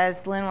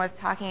 as Lynn was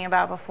talking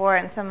about before,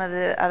 and some of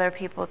the other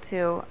people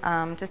too,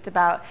 just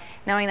about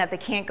knowing that they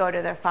can't go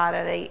to their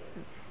father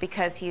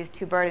because he is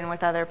too burdened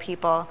with other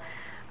people,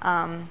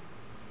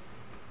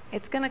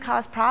 it's going to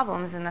cause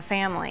problems in the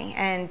family.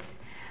 And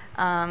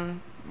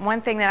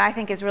one thing that I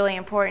think is really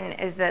important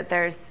is that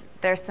there's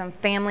some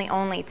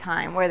family-only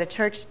time where the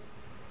church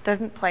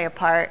doesn't play a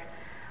part,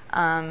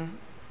 and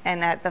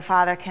that the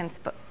father can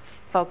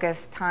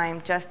focus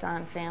time just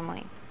on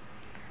family.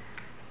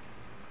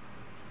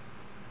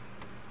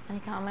 Any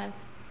comments?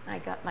 I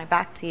got my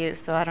back to you,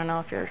 so I don't know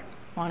if you're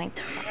wanting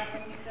to talk.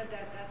 When you said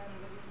that, that's when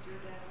we wished your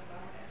dad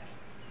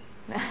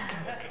was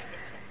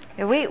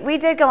our dad. We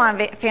did go on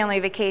family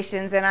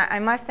vacations, and I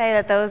must say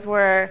that those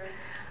were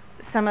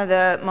some of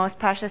the most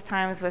precious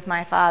times with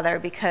my father,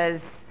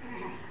 because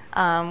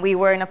we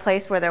were in a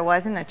place where there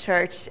wasn't a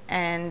church,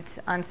 and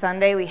on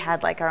Sunday we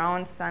had like our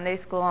own Sunday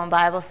school and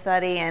Bible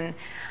study, and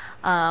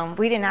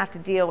we didn't have to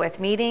deal with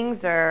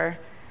meetings or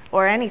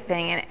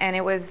anything, and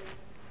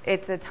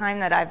it's a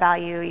time that I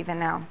value even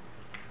now.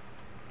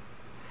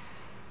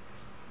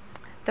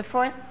 The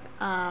fourth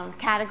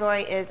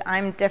category is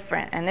I'm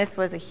different, and this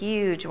was a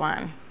huge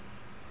one.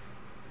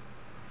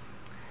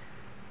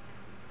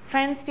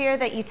 Friends fear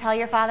that you tell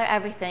your father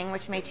everything,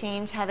 which may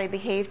change how they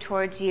behave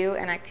towards you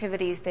and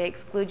activities they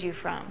exclude you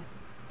from.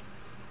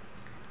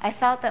 I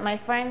felt that my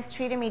friends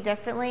treated me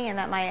differently and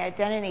that my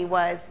identity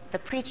was the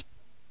preacher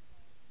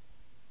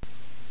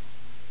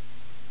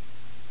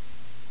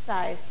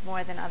sized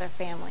more than other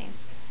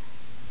families.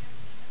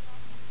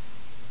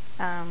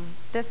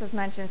 This was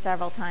mentioned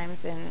several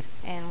times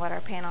in what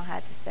our panel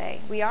had to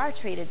say. We are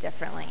treated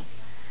differently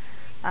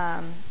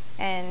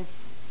and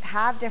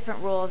have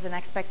different rules and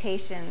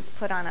expectations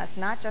put on us,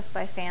 not just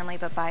by family,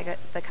 but by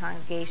the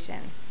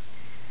congregation.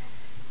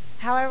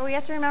 However, we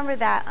have to remember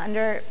that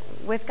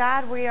with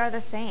God, we are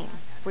the same.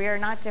 We are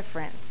not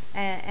different.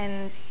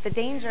 And the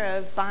danger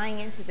of buying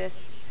into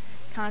this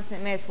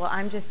constant myth, well,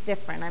 I'm just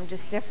different,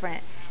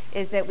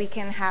 is that we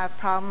can have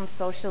problems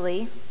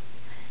socially.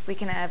 We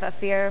can have a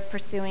fear of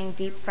pursuing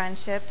deep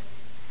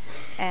friendships,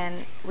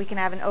 and we can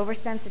have an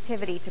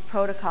oversensitivity to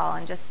protocol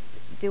and just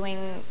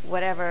doing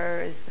whatever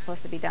is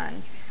supposed to be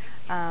done.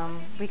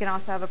 We can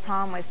also have a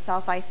problem with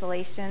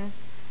self-isolation,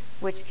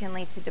 which can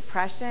lead to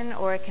depression,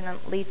 or it can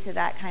lead to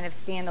that kind of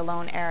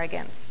standalone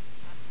arrogance.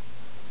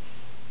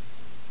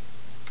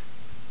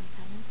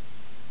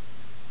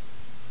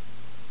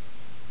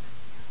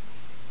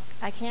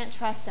 I can't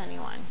trust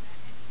anyone.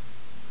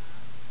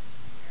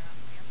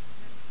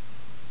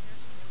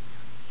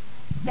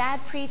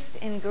 Dad preached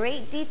in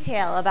great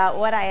detail about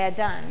what I had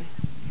done.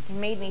 He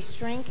made me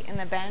shrink in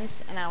the bench,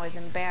 and I was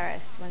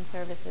embarrassed when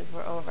services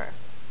were over.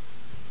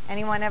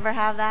 Anyone ever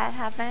have that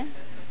happen?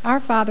 Our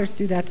fathers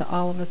do that to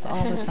all of us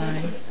all the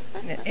time.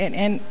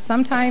 and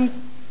sometimes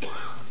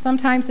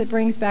it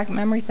brings back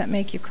memories that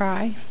make you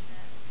cry.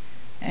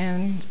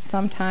 And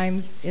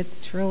sometimes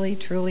it's truly,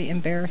 truly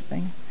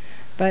embarrassing.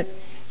 But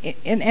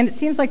it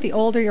seems like the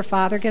older your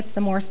father gets,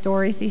 the more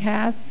stories he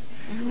has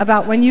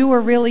about when you were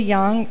really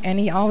young, and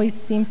he always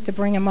seems to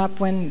bring them up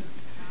when,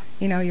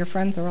 your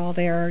friends are all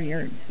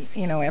there.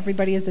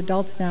 Everybody is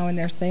adults now, and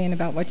they're saying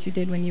about what you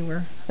did when you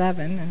were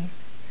 7, and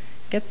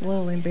it gets a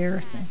little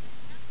embarrassing.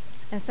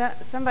 And so,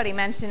 somebody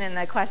mentioned in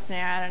the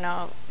questionnaire, I don't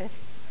know if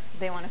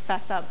they want to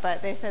fess up,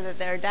 but they said that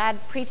their dad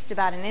preached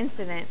about an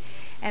incident,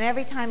 and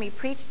every time he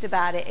preached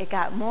about it, it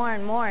got more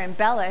and more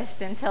embellished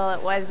until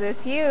it was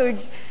this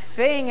huge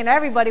thing, and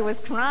everybody was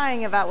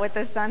crying about what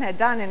the son had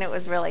done, and it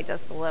was really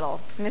just a little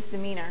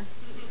misdemeanor.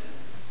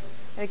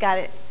 They got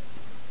it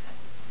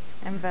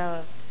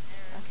enveloped.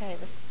 Okay.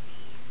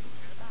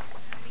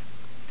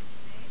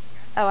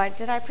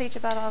 Did I preach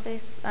about all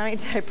these?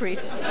 Did I preach?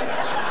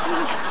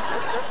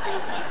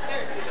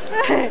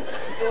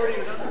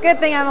 It's a good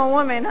thing I'm a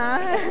woman,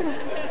 huh?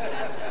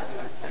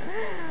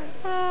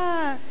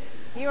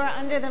 You are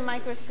under the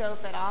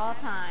microscope at all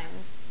times.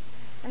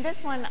 And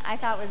this one I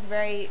thought was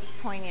very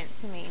poignant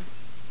to me.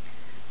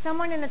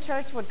 Someone in the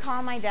church would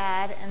call my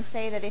dad and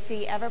say that if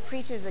he ever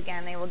preaches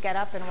again, they will get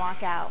up and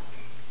walk out.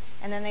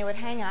 And then they would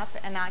hang up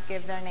and not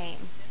give their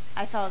name.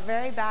 I felt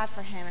very bad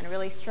for him and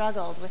really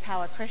struggled with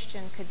how a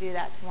Christian could do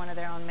that to one of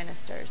their own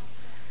ministers.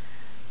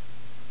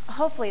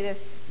 Hopefully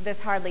this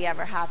hardly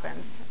ever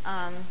happens.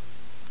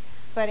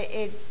 But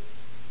it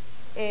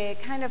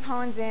kind of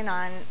hones in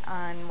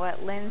on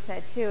what Lynn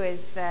said too,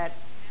 is that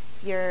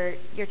your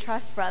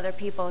trust for other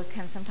people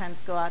can sometimes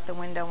go out the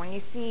window when you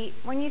see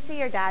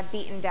your dad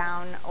beaten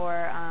down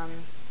or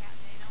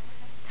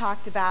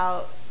talked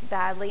about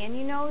badly, and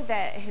you know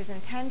that his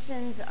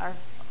intentions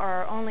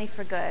are only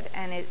for good,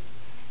 and it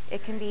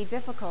can be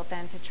difficult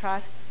then to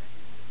trust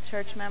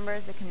church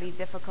members. It can be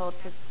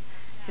difficult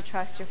to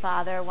trust your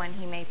father when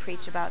he may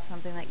preach about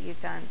something that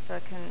you've done. So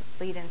it can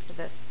lead into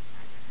this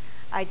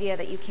idea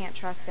that you can't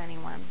trust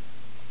anyone.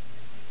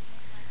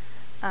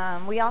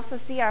 We also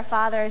see our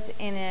fathers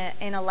in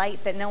a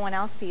light that no one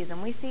else sees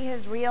him. We see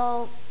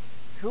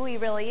who he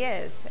really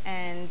is,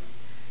 and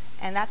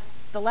that's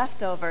the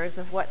leftovers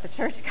of what the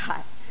church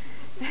got.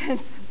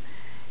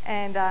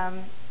 and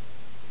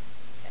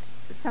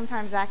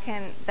sometimes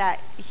that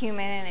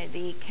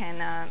humanity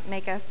can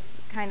make us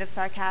kind of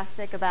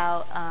sarcastic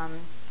about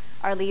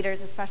our leaders,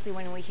 especially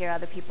when we hear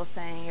other people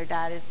saying, "Your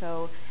dad is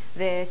so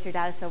this, your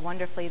dad is so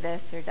wonderfully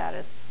this, your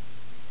dad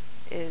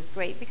is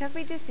great," because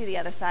we do see the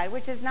other side,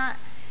 which is not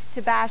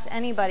to bash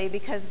anybody,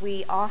 because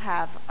we all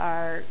have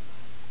our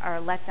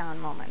letdown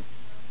moments.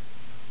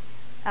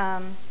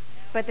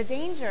 But the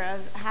danger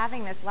of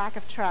having this lack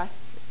of trust,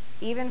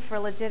 even for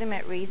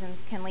legitimate reasons,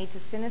 can lead to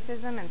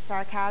cynicism and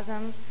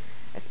sarcasm,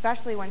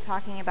 especially when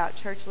talking about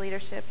church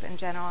leadership and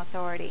general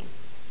authority.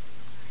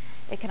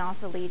 It can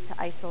also lead to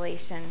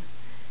isolation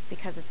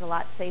because it's a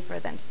lot safer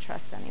than to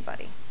trust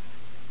anybody.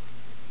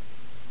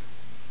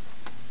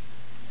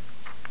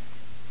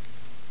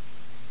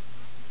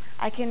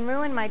 I can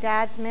ruin my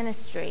dad's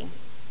ministry.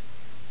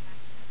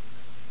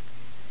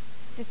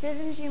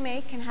 Decisions you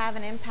make can have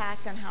an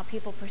impact on how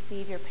people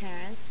perceive your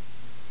parents.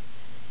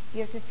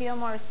 You have to feeling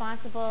more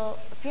responsible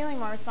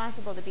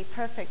to be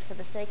perfect for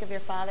the sake of your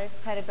father's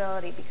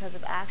credibility because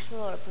of actual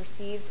or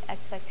perceived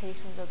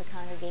expectations of the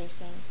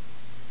congregation.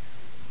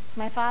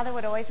 My father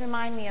would always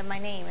remind me of my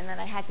name and that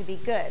I had to be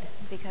good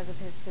because of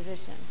his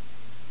position.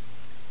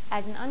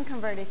 As an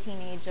unconverted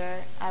teenager,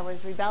 I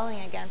was rebelling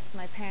against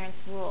my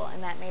parents' rule,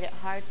 and that made it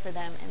hard for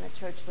them in the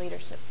church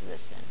leadership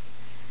position.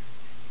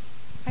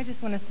 I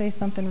just want to say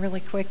something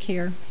really quick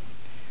here.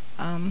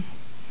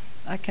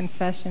 A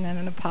confession and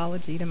an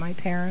apology to my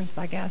parents,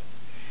 I guess.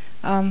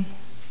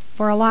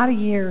 For a lot of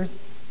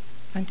years,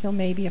 until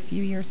maybe a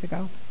few years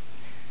ago,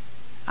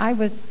 I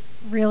was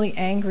really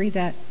angry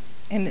that,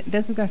 and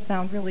this is going to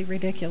sound really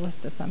ridiculous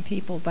to some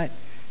people, but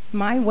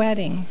my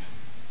wedding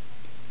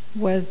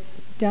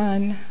was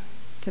done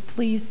to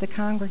please the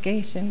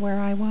congregation where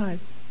I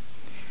was.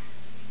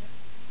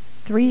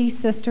 3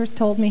 sisters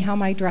told me how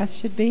my dress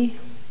should be.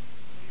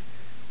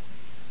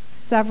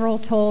 Several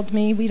told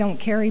me we don't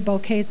carry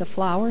bouquets of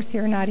flowers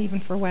here, not even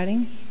for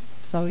weddings,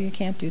 so you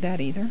can't do that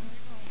either.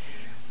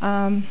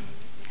 I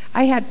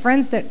had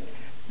friends that,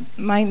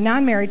 my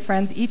non-married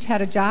friends, each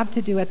had a job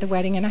to do at the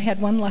wedding, and I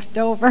had one left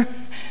over.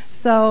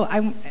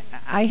 So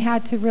I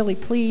had to really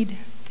plead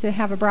to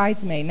have a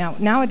bridesmaid. Now,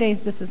 nowadays,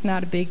 this is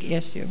not a big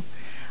issue.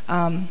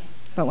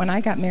 But when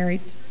I got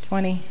married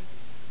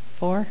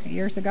 24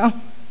 years ago,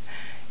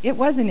 it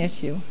was an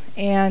issue.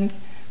 And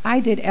I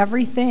did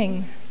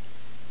everything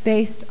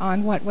based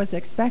on what was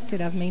expected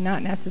of me,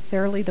 not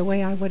necessarily the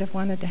way I would have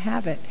wanted to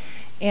have it.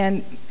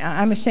 And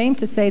I'm ashamed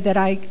to say that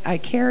I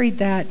carried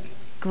that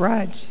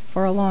grudge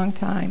for a long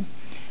time.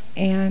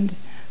 And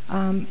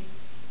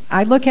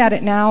I look at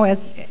it now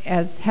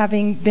as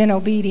having been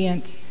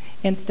obedient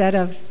instead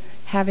of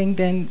having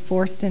been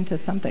forced into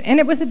something. And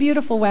it was a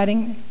beautiful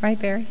wedding, right,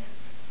 Barry?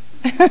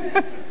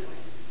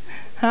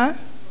 Huh?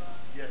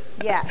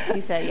 Yes,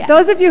 he said yes.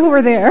 Those of you who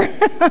were there.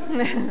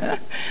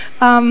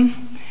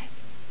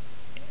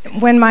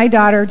 When my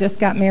daughter just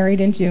got married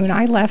in June,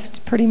 I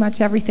left pretty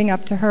much everything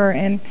up to her,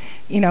 and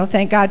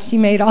thank God she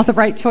made all the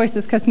right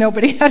choices because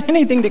nobody had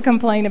anything to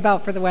complain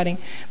about for the wedding.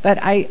 But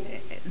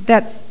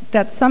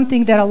that's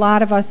something that a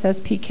lot of us as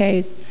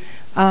PKs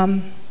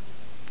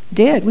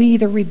did. We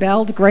either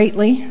rebelled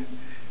greatly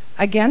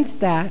against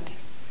that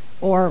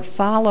or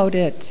followed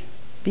it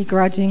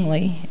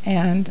begrudgingly,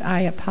 and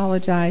I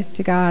apologize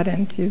to God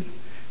and to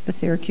the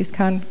Syracuse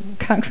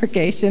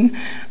congregation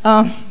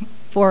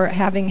for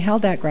having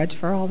held that grudge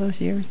for all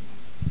those years.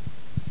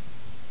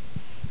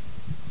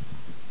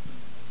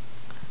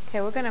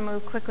 Okay, we're going to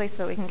move quickly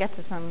so we can get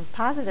to some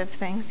positive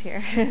things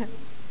here.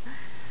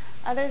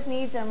 Others'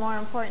 needs are more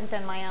important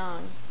than my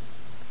own.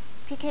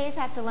 PKs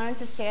have to learn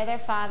to share their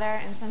father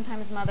and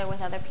sometimes mother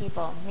with other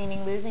people,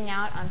 meaning losing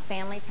out on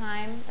family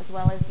time as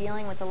well as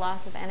dealing with the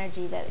loss of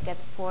energy that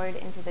gets poured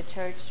into the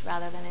church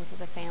rather than into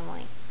the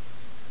family.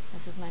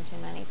 This is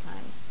mentioned many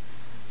times.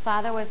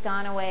 Father was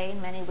gone away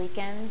many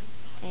weekends,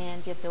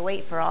 and you have to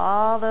wait for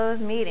all those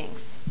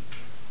meetings.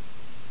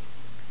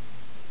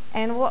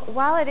 And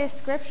while it is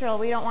scriptural,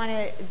 we don't want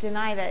to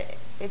deny that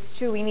it's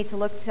true. We need to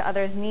look to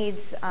others'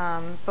 needs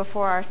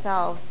before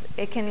ourselves.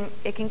 It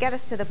can get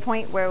us to the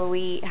point where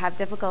we have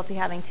difficulty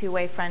having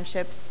two-way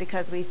friendships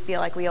because we feel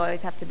like we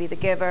always have to be the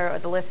giver or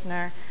the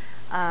listener.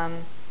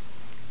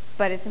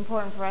 But it's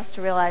important for us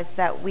to realize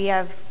that we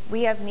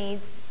have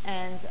needs,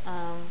 and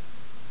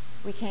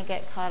we can't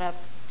get caught up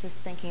just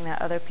thinking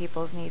that other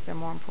people's needs are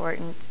more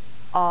important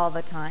all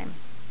the time.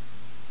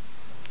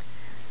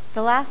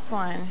 The last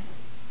one.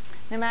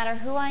 No matter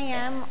who I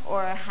am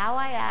or how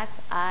I act,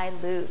 I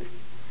lose.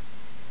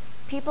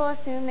 People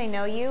assume they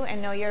know you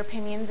and know your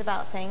opinions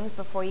about things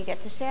before you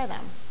get to share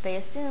them. They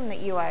assume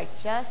that you are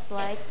just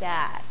like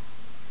Dad.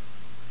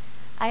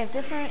 I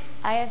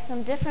have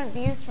some different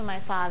views from my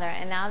father,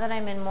 and now that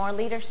I'm in more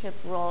leadership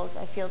roles,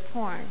 I feel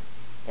torn.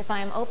 If I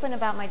am open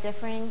about my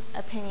differing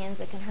opinions,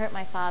 it can hurt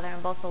my father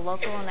in both the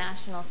local and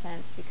national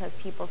sense because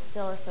people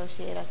still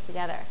associate us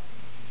together.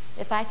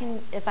 If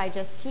I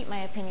just keep my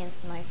opinions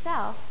to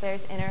myself,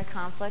 there's inner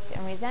conflict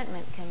and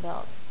resentment can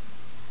build.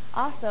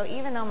 Also,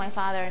 even though my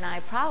father and I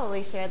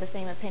probably share the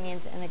same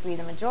opinions and agree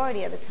the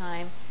majority of the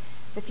time,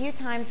 the few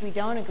times we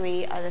don't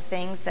agree are the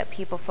things that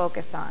people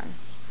focus on.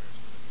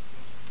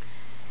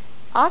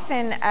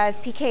 Often, as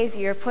PKs,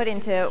 you're put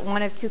into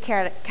one of two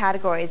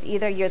categories.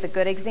 Either you're the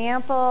good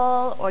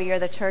example or you're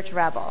the church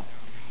rebel.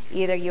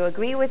 Either you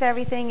agree with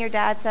everything your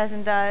dad says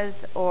and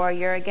does, or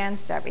you're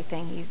against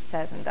everything he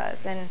says and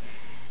does.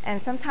 And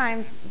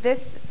sometimes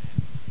this,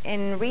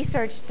 in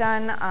research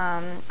done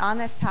on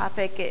this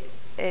topic,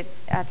 it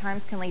at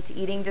times can lead to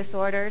eating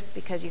disorders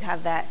because you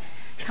have that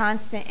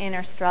constant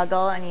inner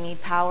struggle and you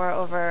need power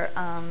over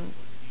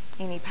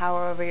any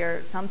power over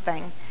your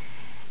something.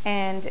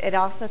 And it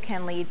also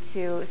can lead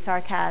to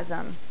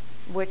sarcasm,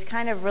 which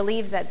kind of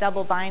relieves that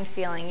double bind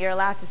feeling. You're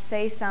allowed to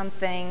say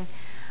something.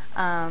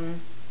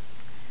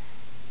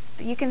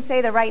 You can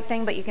say the right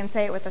thing, but you can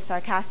say it with a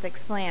sarcastic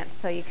slant,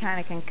 so you kind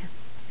of can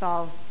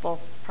solve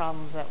both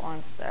problems at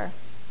once there.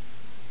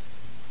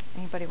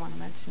 Anybody want to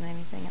mention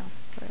anything else?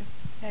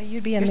 Yeah,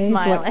 you'd be You're amazed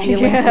what smiling.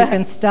 feelings you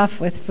can stuff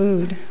with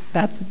food.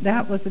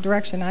 That was the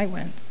direction I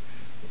went.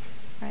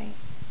 Right.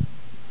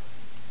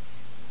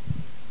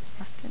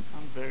 Austin?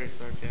 I'm very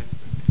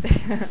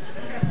sarcastic.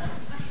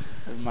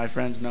 My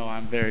friends know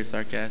I'm very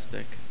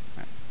sarcastic.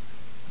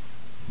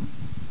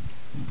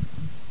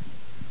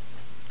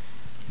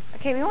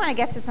 Okay, we want to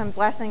get to some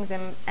blessings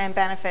and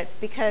benefits,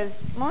 because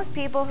most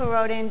people who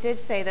wrote in did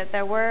say that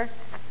there were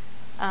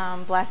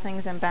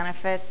blessings and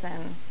benefits,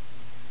 and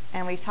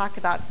we've talked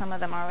about some of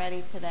them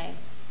already today.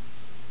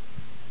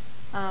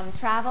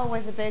 Travel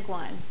was a big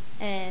one,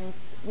 and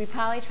we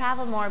probably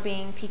traveled more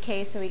being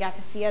PK, so we got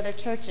to see other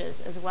churches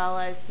as well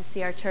as to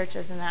see our church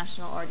as a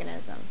national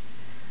organism.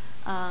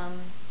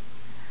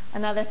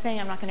 Another thing,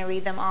 I'm not going to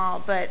read them all,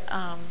 but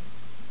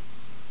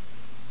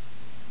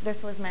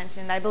this was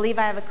mentioned. I believe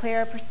I have a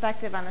clearer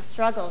perspective on the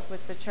struggles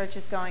which the church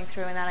is going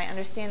through, and that I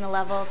understand the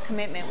level of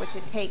commitment which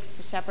it takes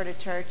to shepherd a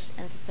church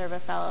and to serve a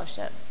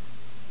fellowship.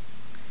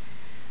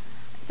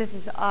 This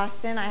is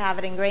Austin. I have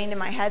it ingrained in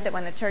my head that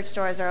when the church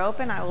doors are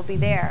open, I will be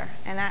there.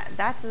 And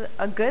that's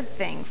a good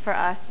thing for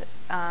us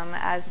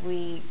as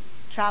we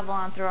travel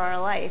on through our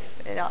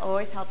life. It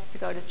always helps to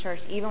go to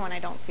church, even when I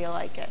don't feel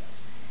like it.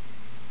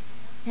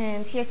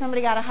 And here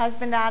somebody got a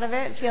husband out of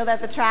it. Feel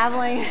that the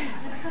traveling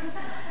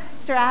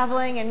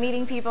and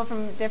meeting people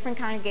from different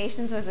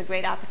congregations was a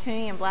great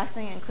opportunity and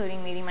blessing,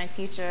 including meeting my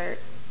future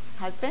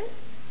husband.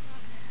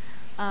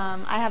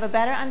 I have a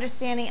better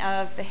understanding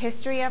of the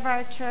history of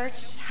our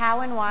church,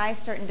 how and why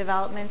certain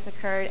developments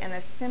occurred, and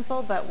the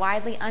simple but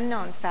widely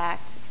unknown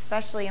fact,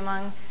 especially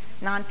among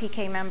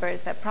non-PK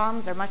members, that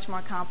problems are much more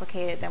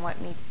complicated than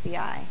what meets the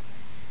eye.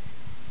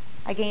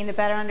 I gained a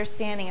better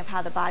understanding of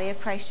how the body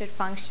of Christ should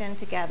function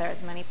together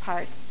as many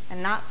parts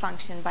and not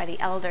function by the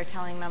elder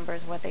telling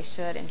members what they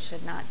should and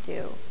should not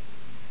do.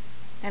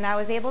 And I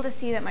was able to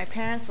see that my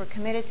parents were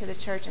committed to the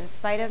church in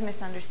spite of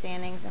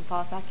misunderstandings and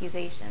false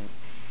accusations.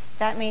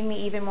 That made me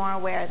even more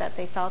aware that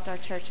they felt our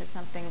church as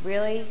something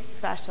really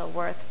special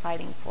worth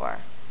fighting for.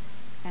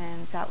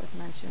 And that was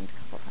mentioned a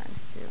couple times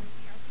too.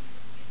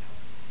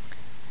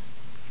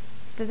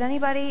 Does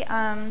anybody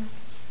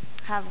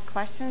have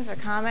questions or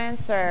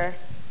comments or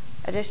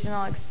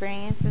additional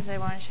experiences they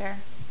want to share?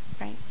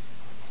 Frank?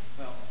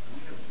 Well,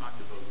 we have talked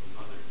about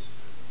mothers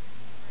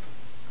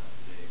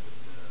today, but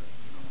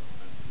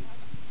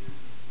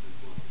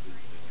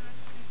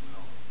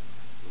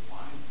the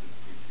wives of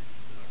preachers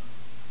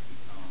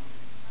become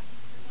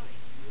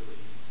really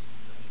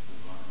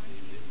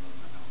they did run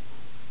the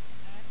household,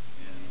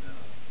 and I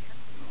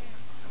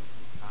have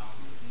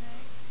profound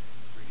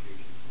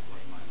appreciation for what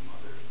my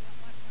mother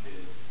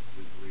did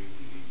with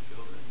raising 8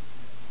 children.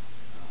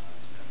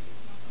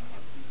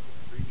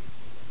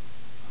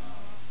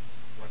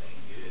 What she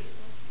did is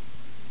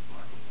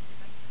remarkable.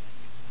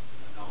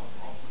 And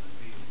also in the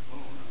same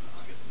tone,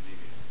 I guess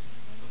maybe a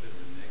bit of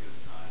a negative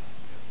side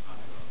we have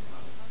talked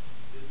about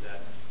is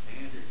that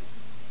standard.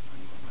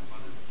 My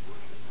mother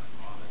worshipped my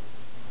father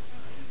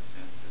in the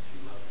sense that she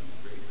loved him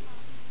greatly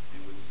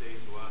and would say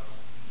to us,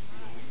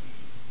 "You only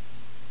eat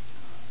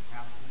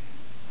half the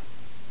man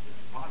that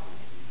the father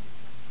is eating."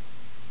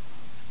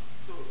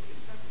 So it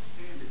sets a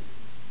standard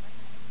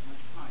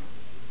much higher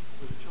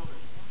for the children.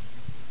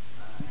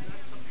 And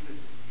that's something that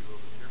you have to be a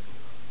little careful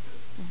about,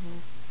 because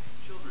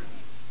children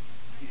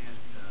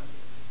can't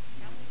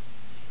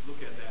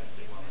look at that and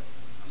say, "Well, that's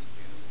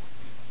understandable, I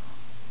can't stop."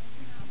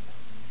 And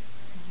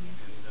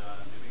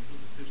they make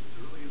those decisions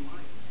early in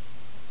life.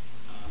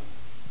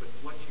 But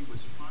what she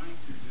was trying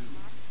to do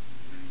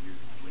many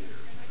years later,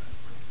 is that she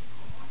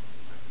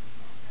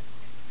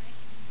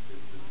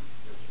was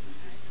just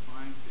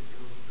trying to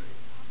illustrate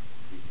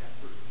the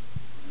effort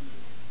and the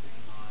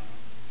time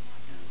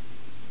and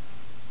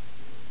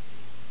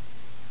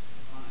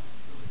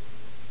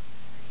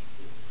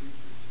the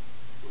preachers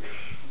were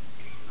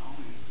not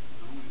only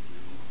to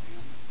their own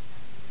family,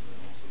 but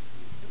also to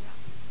the church.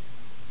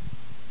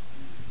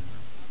 And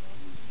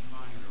was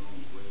trying in her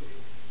own way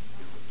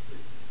to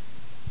illustrate that.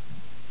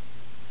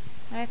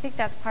 And I think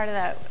that's part of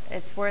that.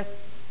 It's worth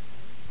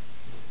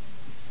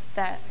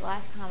that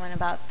last comment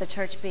about the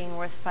church being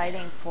worth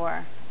fighting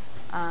for.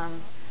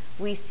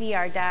 We see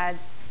our dads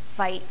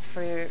fight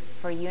for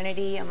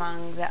unity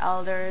among the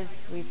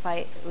elders. We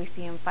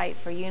see him fight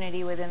for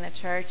unity within the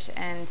church,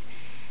 and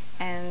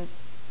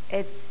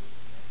it's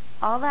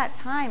all that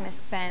time is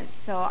spent.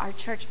 So our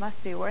church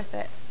must be worth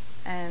it,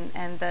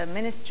 and the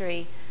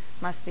ministry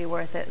must be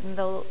worth it, and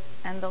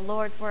the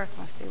Lord's work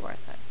must be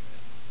worth it.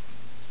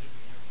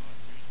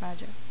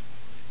 Roger.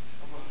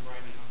 Almost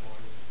writing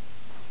points.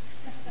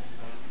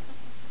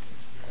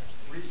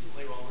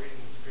 Recently, while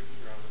reading the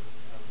scripture, I was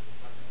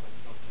contemplating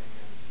something,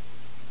 and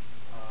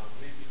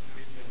we've been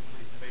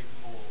pretty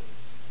faithful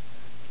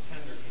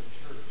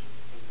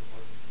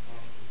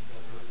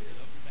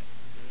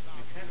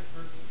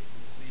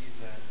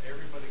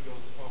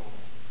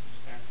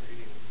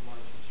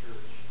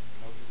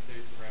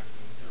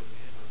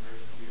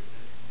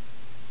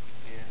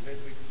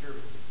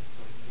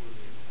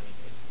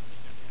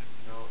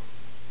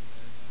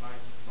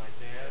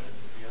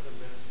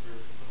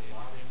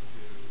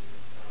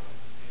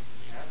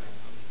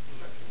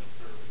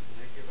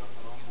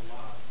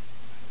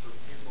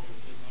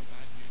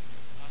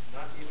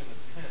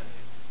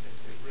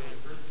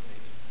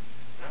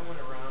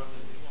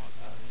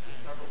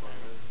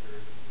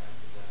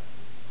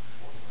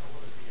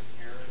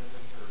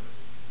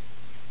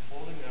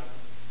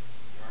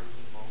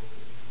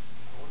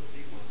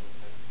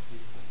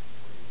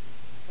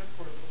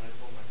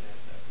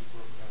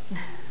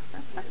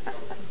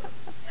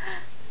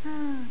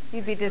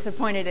be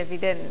disappointed if he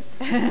didn't.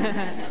 Had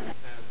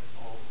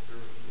all the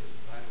services.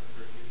 I haven't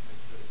heard anything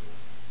said about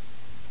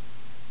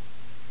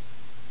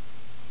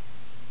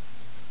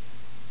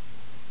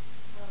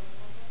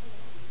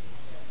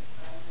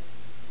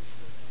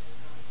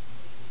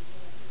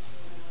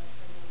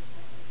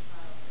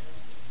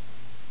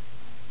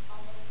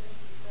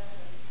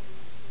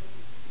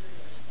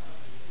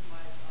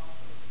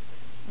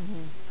it.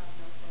 Mhm.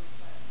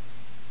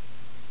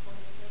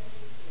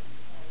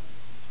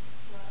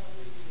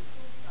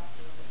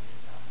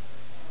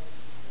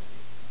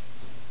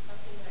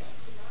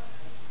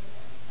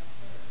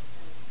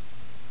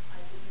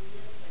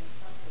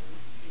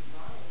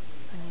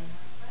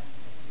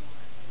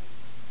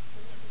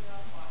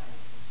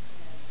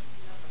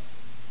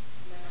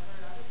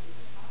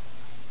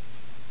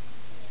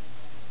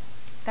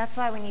 That's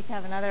why we need to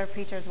have another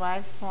Preacher's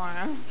Wives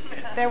Forum.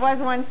 There was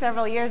one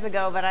several years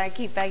ago, but I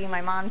keep begging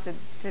my mom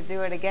to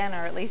do it again,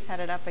 or at least head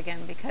it up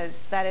again, because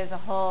that is a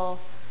whole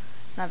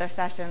another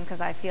session,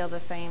 because I feel the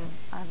same,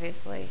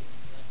 obviously.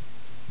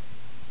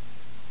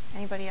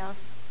 Anybody else?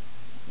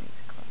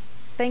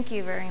 Thank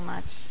you very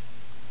much.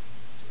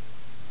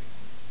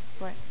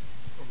 What?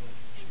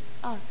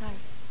 Oh, sorry.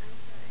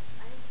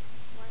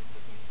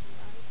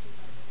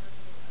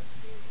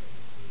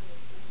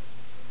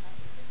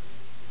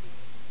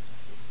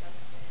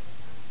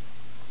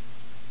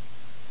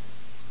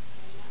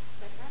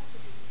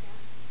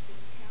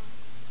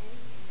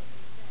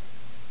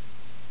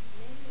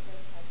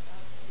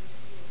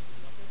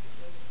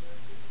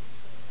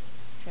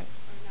 Sure.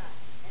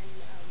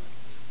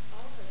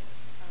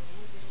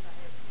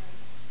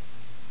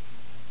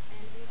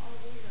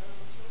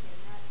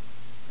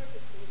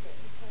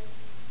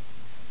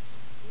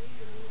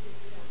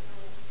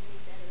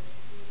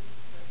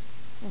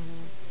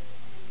 Mhm.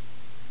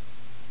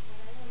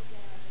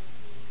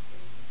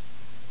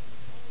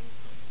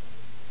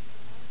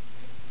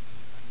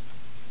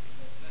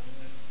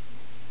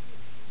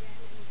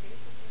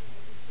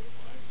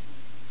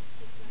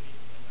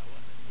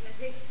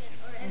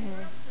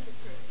 Mhm.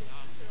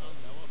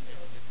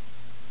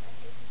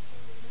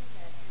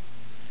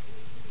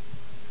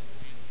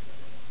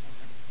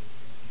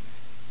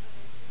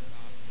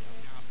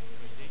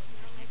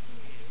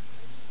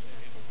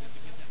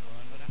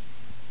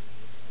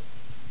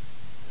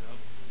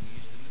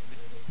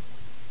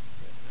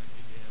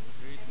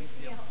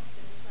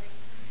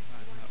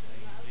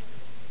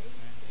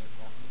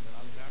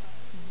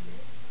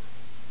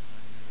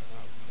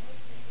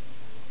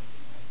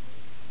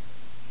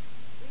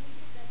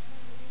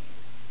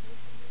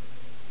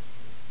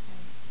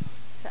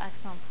 It's an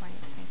excellent point.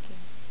 Thank you.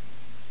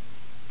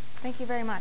 Thank you very much.